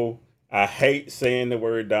know, I hate saying the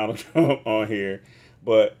word Donald Trump on here,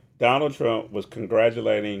 but Donald Trump was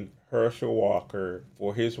congratulating Herschel Walker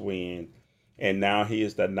for his win, and now he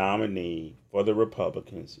is the nominee for the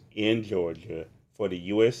Republicans in Georgia for the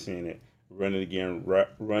U.S. Senate,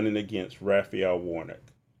 running against Raphael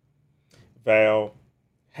Warnock. Val,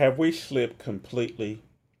 have we slipped completely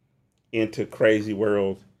into crazy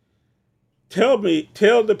world? Tell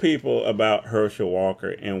the people about Herschel Walker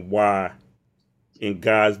and why, in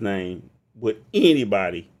God's name, would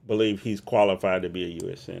anybody believe he's qualified to be a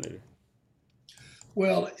U.S. Senator?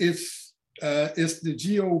 Well, it's the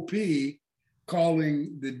GOP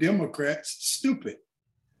calling the Democrats stupid.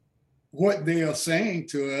 what they are saying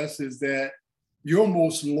to us is that your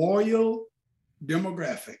most loyal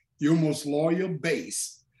demographic, your most loyal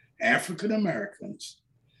base, African Americans,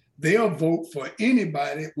 they'll vote for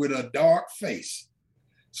anybody with a dark face.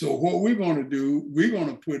 So what we're going to do, we're going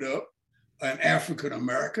to put up an African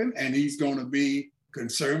American, and he's going to be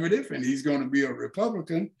conservative, and he's going to be a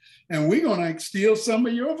Republican, and we're going to steal some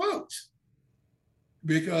of your votes.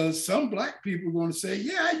 Because some Black people are going to say,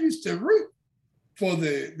 yeah, I used to root for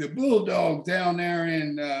the Bulldogs down there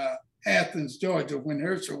in Athens, Georgia, when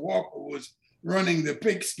Herschel Walker was running the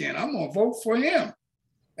pigskin. I'm going to vote for him.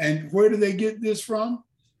 And where do they get this from?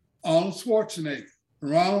 Arnold Schwarzenegger,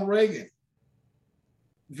 Ronald Reagan,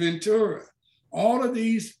 Ventura, all of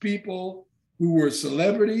these people who were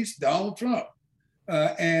celebrities, Donald Trump,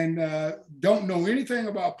 and don't know anything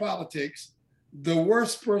about politics, the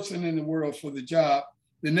worst person in the world for the job.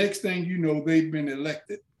 The next thing you know, they've been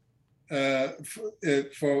elected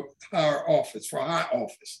for high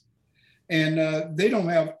office. And they don't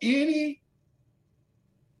have any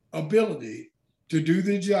ability to do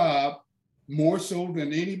the job more so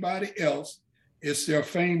than anybody else. It's their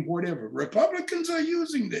fame, whatever. Republicans are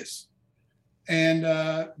using this. And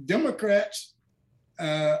Democrats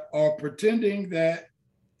are pretending that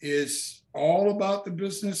it's all about the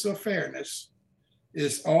business of fairness.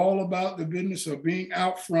 It's all about the business of being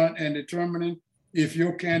out front and determining if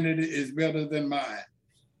your candidate is better than mine.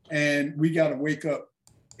 And we got to wake up.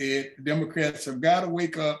 Democrats have got to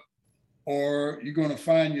wake up, or you're going to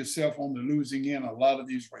find yourself on the losing end of a lot of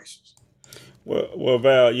these races. Well,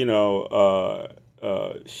 Val, you know,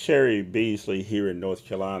 Cheri Beasley here in North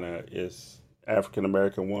Carolina is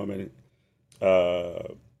African-American woman,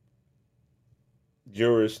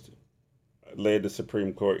 jurist, led the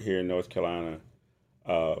Supreme Court here in North Carolina,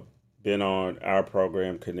 been on our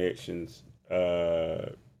program Connections,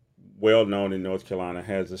 well known in North Carolina,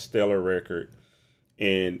 has a stellar record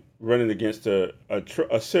in running against a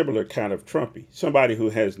similar kind of Trumpy, somebody who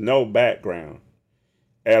has no background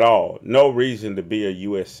at all, no reason to be a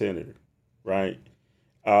U.S. senator, right?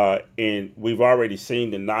 And we've already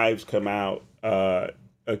seen the knives come out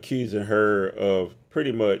accusing her of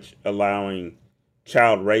pretty much allowing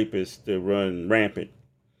child rapists to run rampant.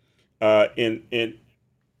 And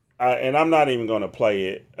I'm not even going to play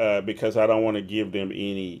it because I don't want to give them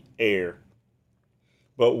any air.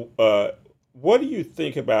 But what do you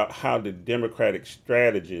think about how the Democratic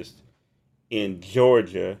strategists in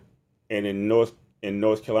Georgia and in North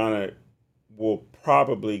Carolina will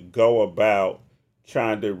probably go about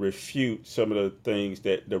trying to refute some of the things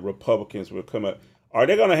that the Republicans will come up? Are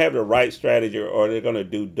they going to have the right strategy, or are they going to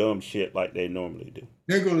do dumb shit like they normally do?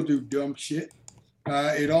 They're going to do dumb shit.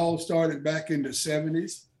 It all started back in the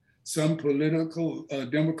 70s. Some political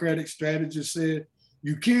Democratic strategist said,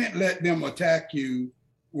 you can't let them attack you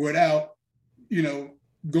without,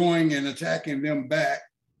 going and attacking them back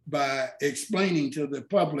by explaining to the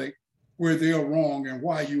public where they're wrong and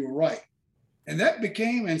why you were right. And that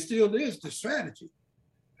became, and still is, the strategy.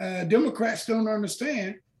 Democrats don't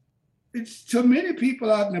understand. It's to many people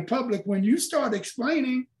out in the public, when you start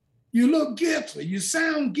explaining, you look guilty, you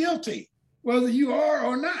sound guilty, whether you are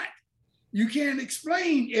or not. You can't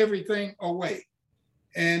explain everything away.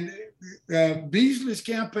 And Beasley's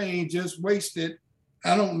campaign just wasted,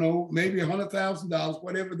 I don't know, maybe $100,000,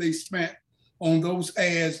 whatever they spent on those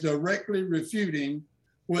ads directly refuting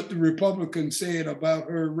what the Republicans said about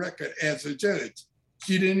her record as a judge.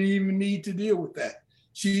 She didn't even need to deal with that.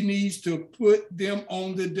 She needs to put them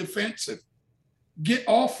on the defensive. Get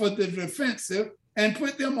off of the defensive and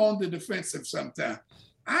put them on the defensive sometime.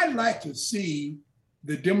 I'd like to see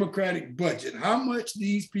the Democratic budget, how much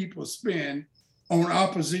these people spend on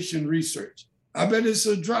opposition research. I bet it's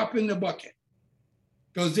a drop in the bucket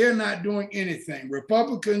because they're not doing anything.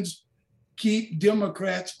 Republicans keep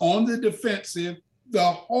Democrats on the defensive the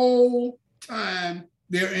whole time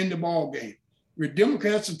they're in the ball game. The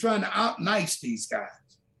Democrats are trying to out-nice these guys.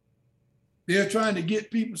 They're trying to get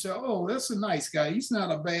people to say, oh, that's a nice guy. He's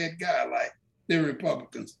not a bad guy like the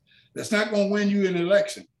Republicans. That's not going to win you an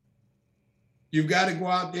election. You've got to go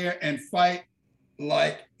out there and fight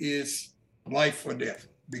like it's life or death,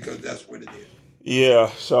 because that's what it is. Yeah,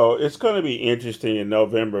 so it's going to be interesting in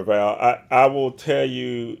November, Val. I will tell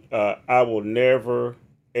you, I will never,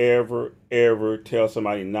 ever, ever tell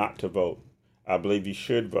somebody not to vote. I believe you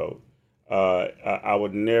should vote. I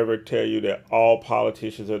would never tell you that all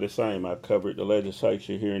politicians are the same. I covered the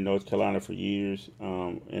legislature here in North Carolina for years,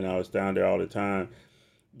 and I was down there all the time.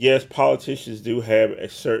 Yes, politicians do have a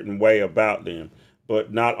certain way about them,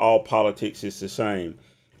 but not all politics is the same.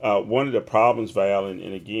 One of the problems, Val,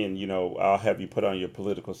 and again, I'll have you put on your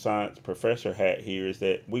political science professor hat here, is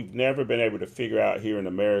that we've never been able to figure out here in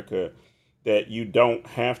America that you don't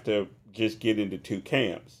have to just get into two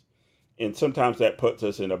camps. And sometimes that puts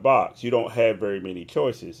us in a box. You don't have very many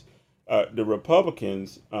choices. The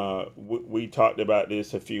Republicans, we talked about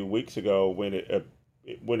this a few weeks ago when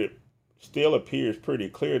it still appears pretty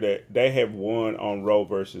clear that they have won on Roe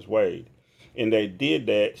versus Wade. And they did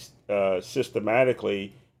that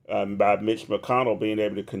systematically by Mitch McConnell being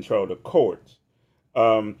able to control the courts.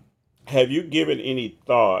 Have you given any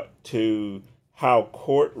thought to how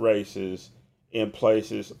court races in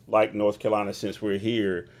places like North Carolina, since we're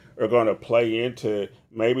here, are going to play into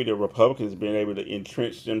maybe the Republicans being able to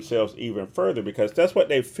entrench themselves even further? Because that's what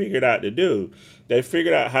they figured out to do. They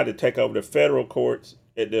figured out how to take over the federal courts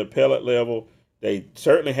at the appellate level. They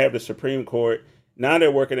certainly have the Supreme Court. Now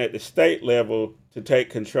they're working at the state level to take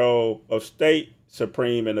control of state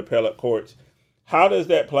Supreme and appellate courts. How does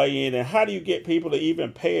that play in, and how do you get people to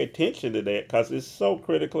even pay attention to that? Because it's so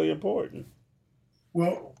critically important.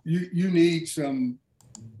 Well, you need some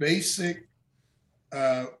basic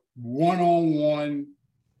one-on-one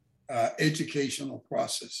educational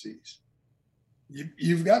processes.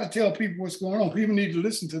 You've got to tell people what's going on. People need to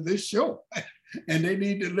listen to this show and they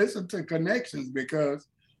need to listen to Connections, because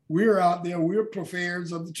we're out there, we're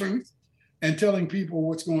purveyors of the truth and telling people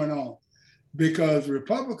what's going on, because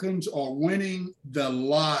Republicans are winning the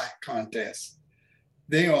lie contest.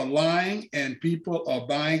 They are lying and people are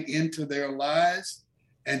buying into their lies,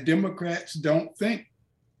 and Democrats don't think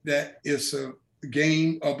that it's a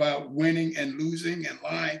game about winning and losing and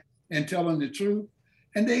lying and telling the truth.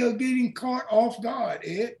 And they are getting caught off guard,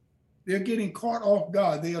 Ed. They're getting caught off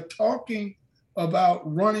guard. They are talking about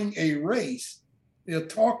running a race. They're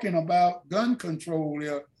talking about gun control.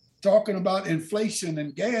 They're talking about inflation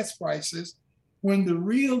and gas prices, when the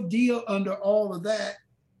real deal under all of that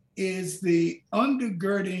is the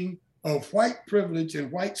undergirding of white privilege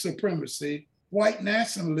and white supremacy, white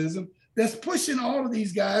nationalism, that's pushing all of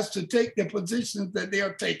these guys to take the positions that they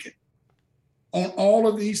are taking on all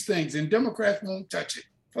of these things. And Democrats won't touch it.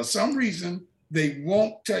 For some reason, they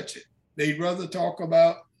won't touch it. They'd rather talk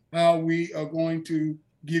about how we are going to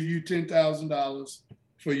give you $10,000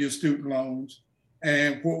 for your student loans.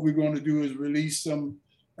 And what we're going to do is release some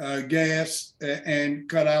gas and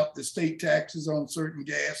cut out the state taxes on certain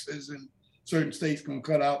gases, and certain states going to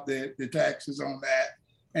cut out the taxes on that.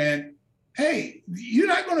 And hey, you're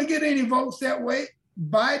not going to get any votes that way.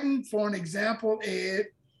 Biden, for an example, Ed,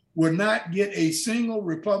 would not get a single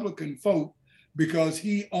Republican vote because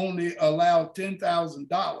he only allowed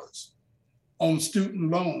 $10,000 on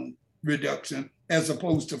student loan reduction as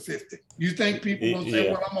opposed to 50. You think people will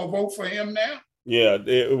say, well, I'm going to vote for him now? Yeah,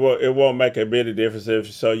 it won't make a bit of difference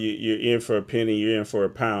if you're in for a penny, you're in for a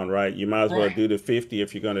pound, right? You might as well do the 50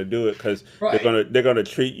 if you're going to do it, because they're gonna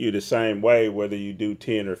treat you the same way whether you do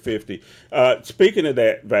 10 or 50. Speaking of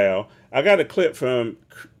that, Val, I got a clip from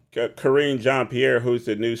Karine Jean-Pierre, who's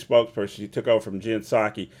the new spokesperson. She took over from Jen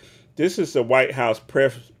Psaki. This is the White House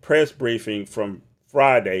press briefing from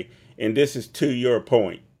Friday, and this is to your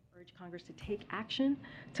point. Urge Congress to take action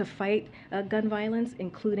to fight gun violence,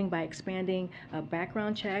 including by expanding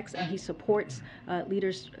background checks, and he supports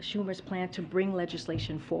Leader Schumer's plan to bring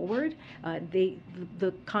legislation forward. The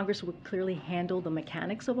Congress would clearly handle the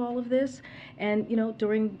mechanics of all of this. And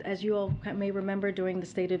as you all may remember, during the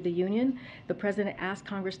State of the Union, the president asked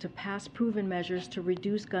Congress to pass proven measures to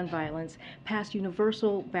reduce gun violence, pass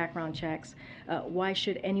universal background checks. Why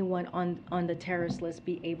should anyone on the terrorist list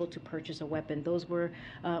be able to purchase a weapon? Those were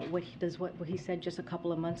what he said just a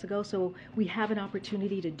couple of months ago. So we have an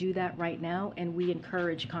opportunity to do that right now, and we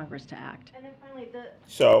encourage Congress to act. And then finally,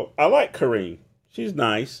 So I like Karine. She's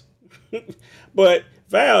nice. But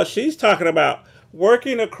Val, she's talking about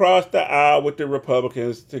working across the aisle with the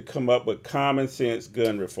Republicans to come up with common sense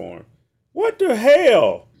gun reform. What the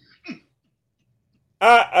hell?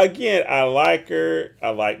 I like her. I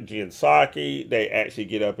like Jen Psaki. They actually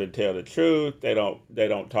get up and tell the truth. They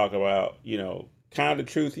don't talk about, kind of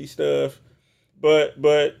truthy stuff.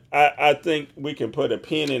 But I think we can put a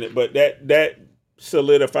pin in it. But that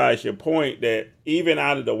solidifies your point that even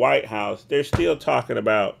out of the White House, they're still talking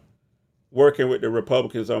about working with the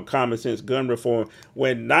Republicans on common sense gun reform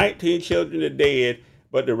when 19 children are dead,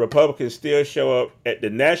 but the Republicans still show up at the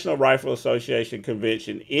National Rifle Association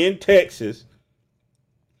convention in Texas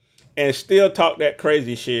and still talk that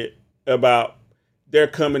crazy shit about they're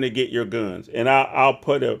coming to get your guns. And I'll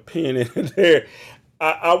put a pin in there.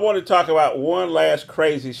 I want to talk about one last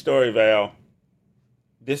crazy story, Val.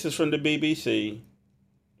 This is from the BBC,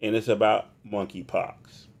 and it's about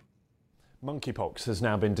monkeypox. Monkeypox has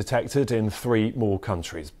now been detected in 3 more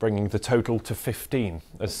countries, bringing the total to 15,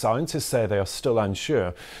 as scientists say they are still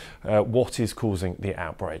unsure what is causing the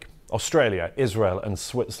outbreak. Australia, Israel and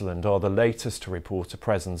Switzerland are the latest to report a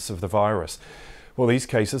presence of the virus. Well, these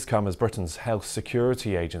cases come as Britain's Health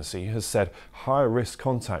Security Agency has said higher-risk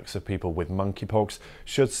contacts of people with monkeypox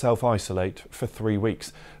should self-isolate for 3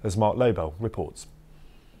 weeks, as Mark Lobel reports.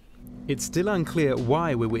 It's still unclear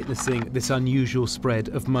why we're witnessing this unusual spread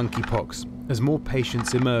of monkeypox, as more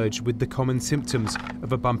patients emerge with the common symptoms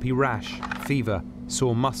of a bumpy rash, fever,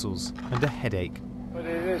 sore muscles and a headache. But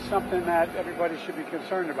it is something that everybody should be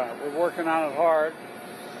concerned about. We're working on it hard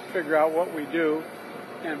to figure out what we do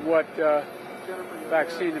and what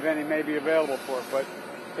vaccine, if any, may be available for it. But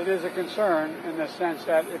it is a concern in the sense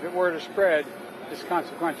that if it were to spread, it's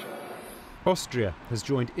consequential. Austria has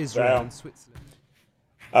joined Israel and Switzerland.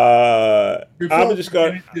 I'm just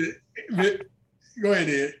going. Go ahead,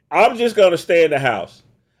 Ed. I'm just going to stay in the house.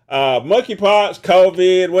 Monkeypox,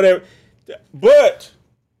 COVID, whatever. But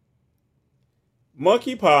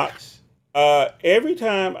monkeypox. Every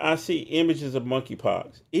time I see images of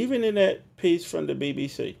monkeypox, even in that piece from the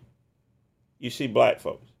BBC, you see black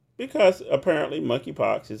folks, because apparently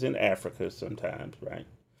monkeypox is in Africa sometimes, right?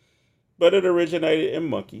 But it originated in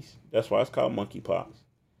monkeys. That's why it's called monkeypox.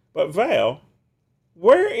 But Val,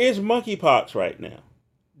 where is monkeypox right now?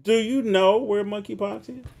 Do you know where monkeypox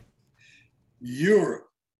is? Europe,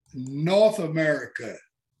 North America,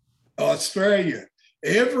 Australia,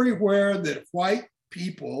 everywhere that white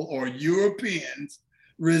people or Europeans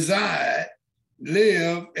reside,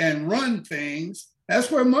 live, and run things, that's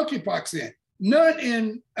where monkeypox is. None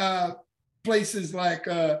in places like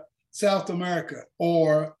South America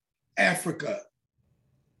or Africa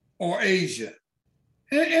or Asia.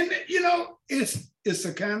 And you know, it's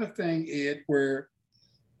the kind of thing, Ed, where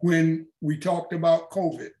when we talked about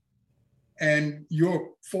COVID and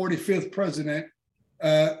your 45th president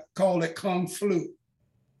called it Kung Flu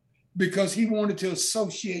because he wanted to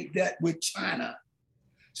associate that with China.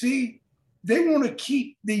 See, they want to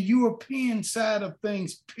keep the European side of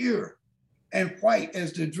things pure and white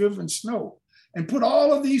as the driven snow and put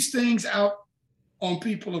all of these things out on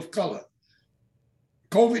people of color.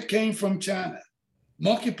 COVID came from China.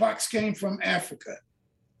 Monkeypox came from Africa.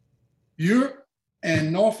 Europe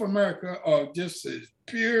and North America are just as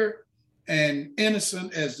pure and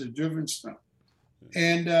innocent as the driven snow.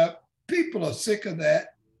 And people are sick of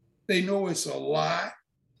that. They know it's a lie.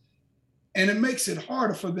 And it makes it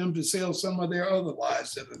harder for them to sell some of their other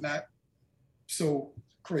lies that are not so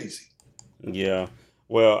crazy. Yeah.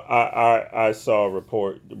 Well, I saw a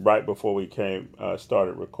report right before we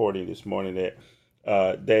started recording this morning that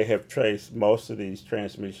they have traced most of these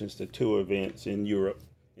transmissions to 2 events in Europe,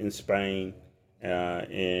 in Spain,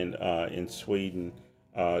 and in Sweden.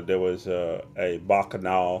 There was a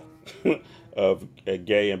bacchanal of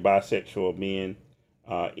gay and bisexual men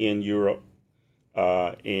in Europe,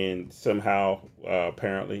 and somehow,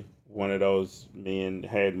 apparently, one of those men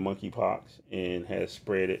had monkeypox and has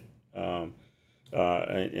spread it.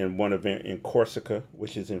 In one event in Corsica,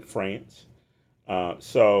 which is in France.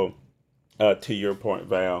 So to your point,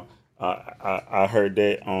 Val, I heard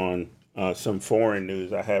that on some foreign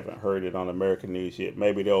news. I haven't heard it on American news yet.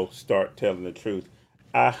 Maybe they'll start telling the truth.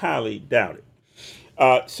 I highly doubt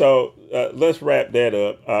it. So let's wrap that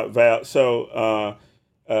up, Val. So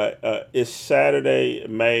it's Saturday,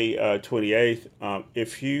 May 28th.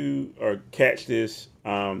 If you catch this,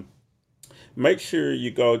 make sure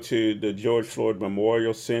you go to the George Floyd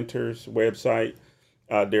Memorial Center's website.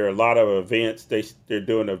 There are a lot of events. They're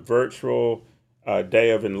doing a virtual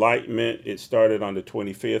Day of Enlightenment. It started on the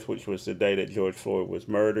 25th, which was the day that George Floyd was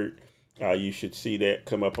murdered. You should see that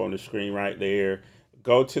come up on the screen right there.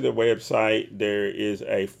 Go to the website. There is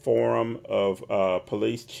a forum of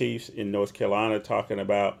police chiefs in North Carolina talking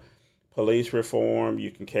about police reform.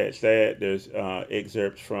 You can catch that. There's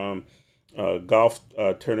excerpts from golf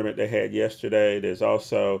tournament they had yesterday. There's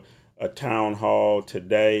also a town hall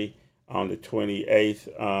today on the 28th,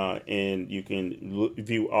 and you can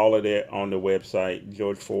view all of that on the website,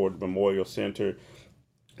 George Floyd Memorial Center.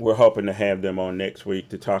 We're hoping to have them on next week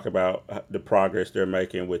to talk about the progress they're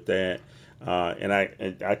making with that. And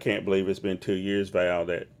I can't believe it's been 2 years, Val,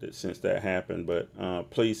 that since that happened, but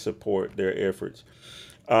please support their efforts.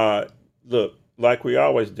 Look, like we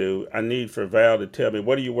always do, I need for Val to tell me,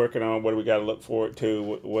 what are you working on? What do we got to look forward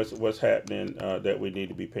to? What's happening that we need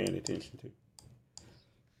to be paying attention to?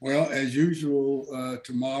 Well, as usual,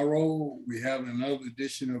 tomorrow we have another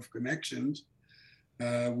edition of Connections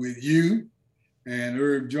with you and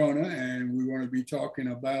Herb Jonah, and we're going to be talking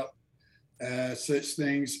about such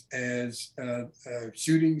things as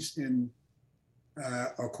shootings in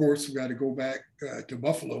Of course, we got to go back to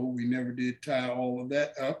Buffalo. We never did tie all of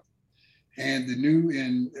that up. And the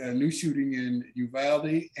new shooting in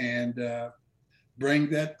Uvalde, and bring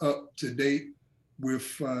that up to date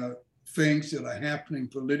with things that are happening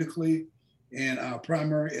politically in our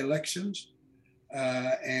primary elections.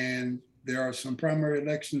 And there are some primary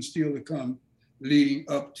elections still to come leading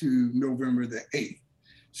up to November the 8th.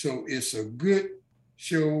 So it's a good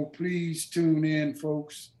show. Please tune in,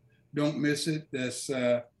 folks. Don't miss it. That's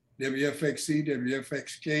WFXC,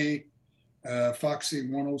 WFXK, Foxy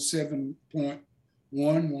 107.1,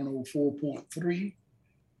 104.3.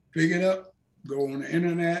 Pick it up, go on the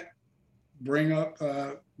internet, bring up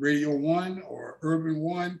Radio 1 or Urban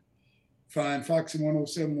 1, find Foxy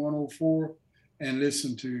 107, 104, and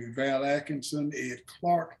listen to Val Atkinson, Ed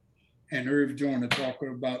Clark, and Irv Joyner talking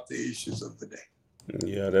about the issues of the day.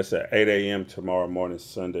 Yeah, that's at 8 a.m. tomorrow morning,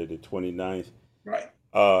 Sunday the 29th. Right.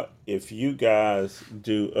 If you guys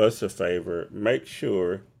do us a favor, make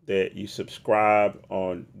sure that you subscribe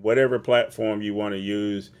on whatever platform you want to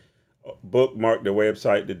use. Bookmark the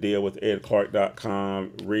website,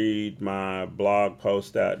 thedealwithedclark.com. Read my blog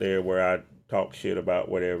post out there where I talk shit about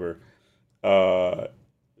whatever.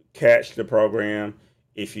 Catch the program.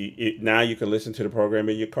 Now you can listen to the program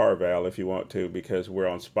in your car, Val, if you want to, because we're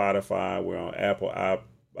on Spotify, we're on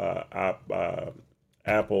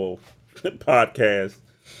Apple Podcast,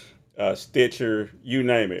 Stitcher, you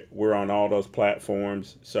name it. We're on all those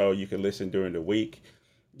platforms, so you can listen during the week.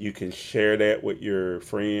 You can share that with your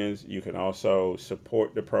friends. You can also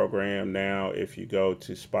support the program now if you go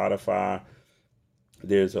to Spotify.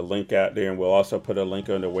 There's a link out there, and we'll also put a link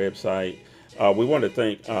on the website. We want to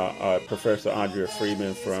thank Professor Andrea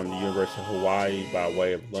Freeman from the University of Hawaii by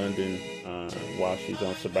way of London while she's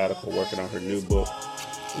on sabbatical working on her new book.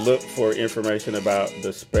 Look for information about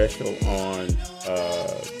the special on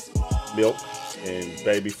milk and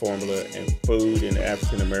baby formula and food in the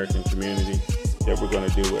African American community that we're going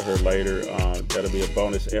to do with her later. That'll be a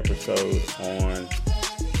bonus episode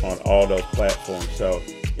on all those platforms. So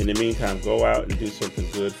in the meantime, go out and do something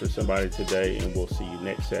good for somebody today, and we'll see you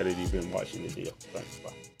next Saturday. You've been watching The Deal. Thanks.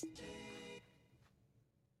 Bye.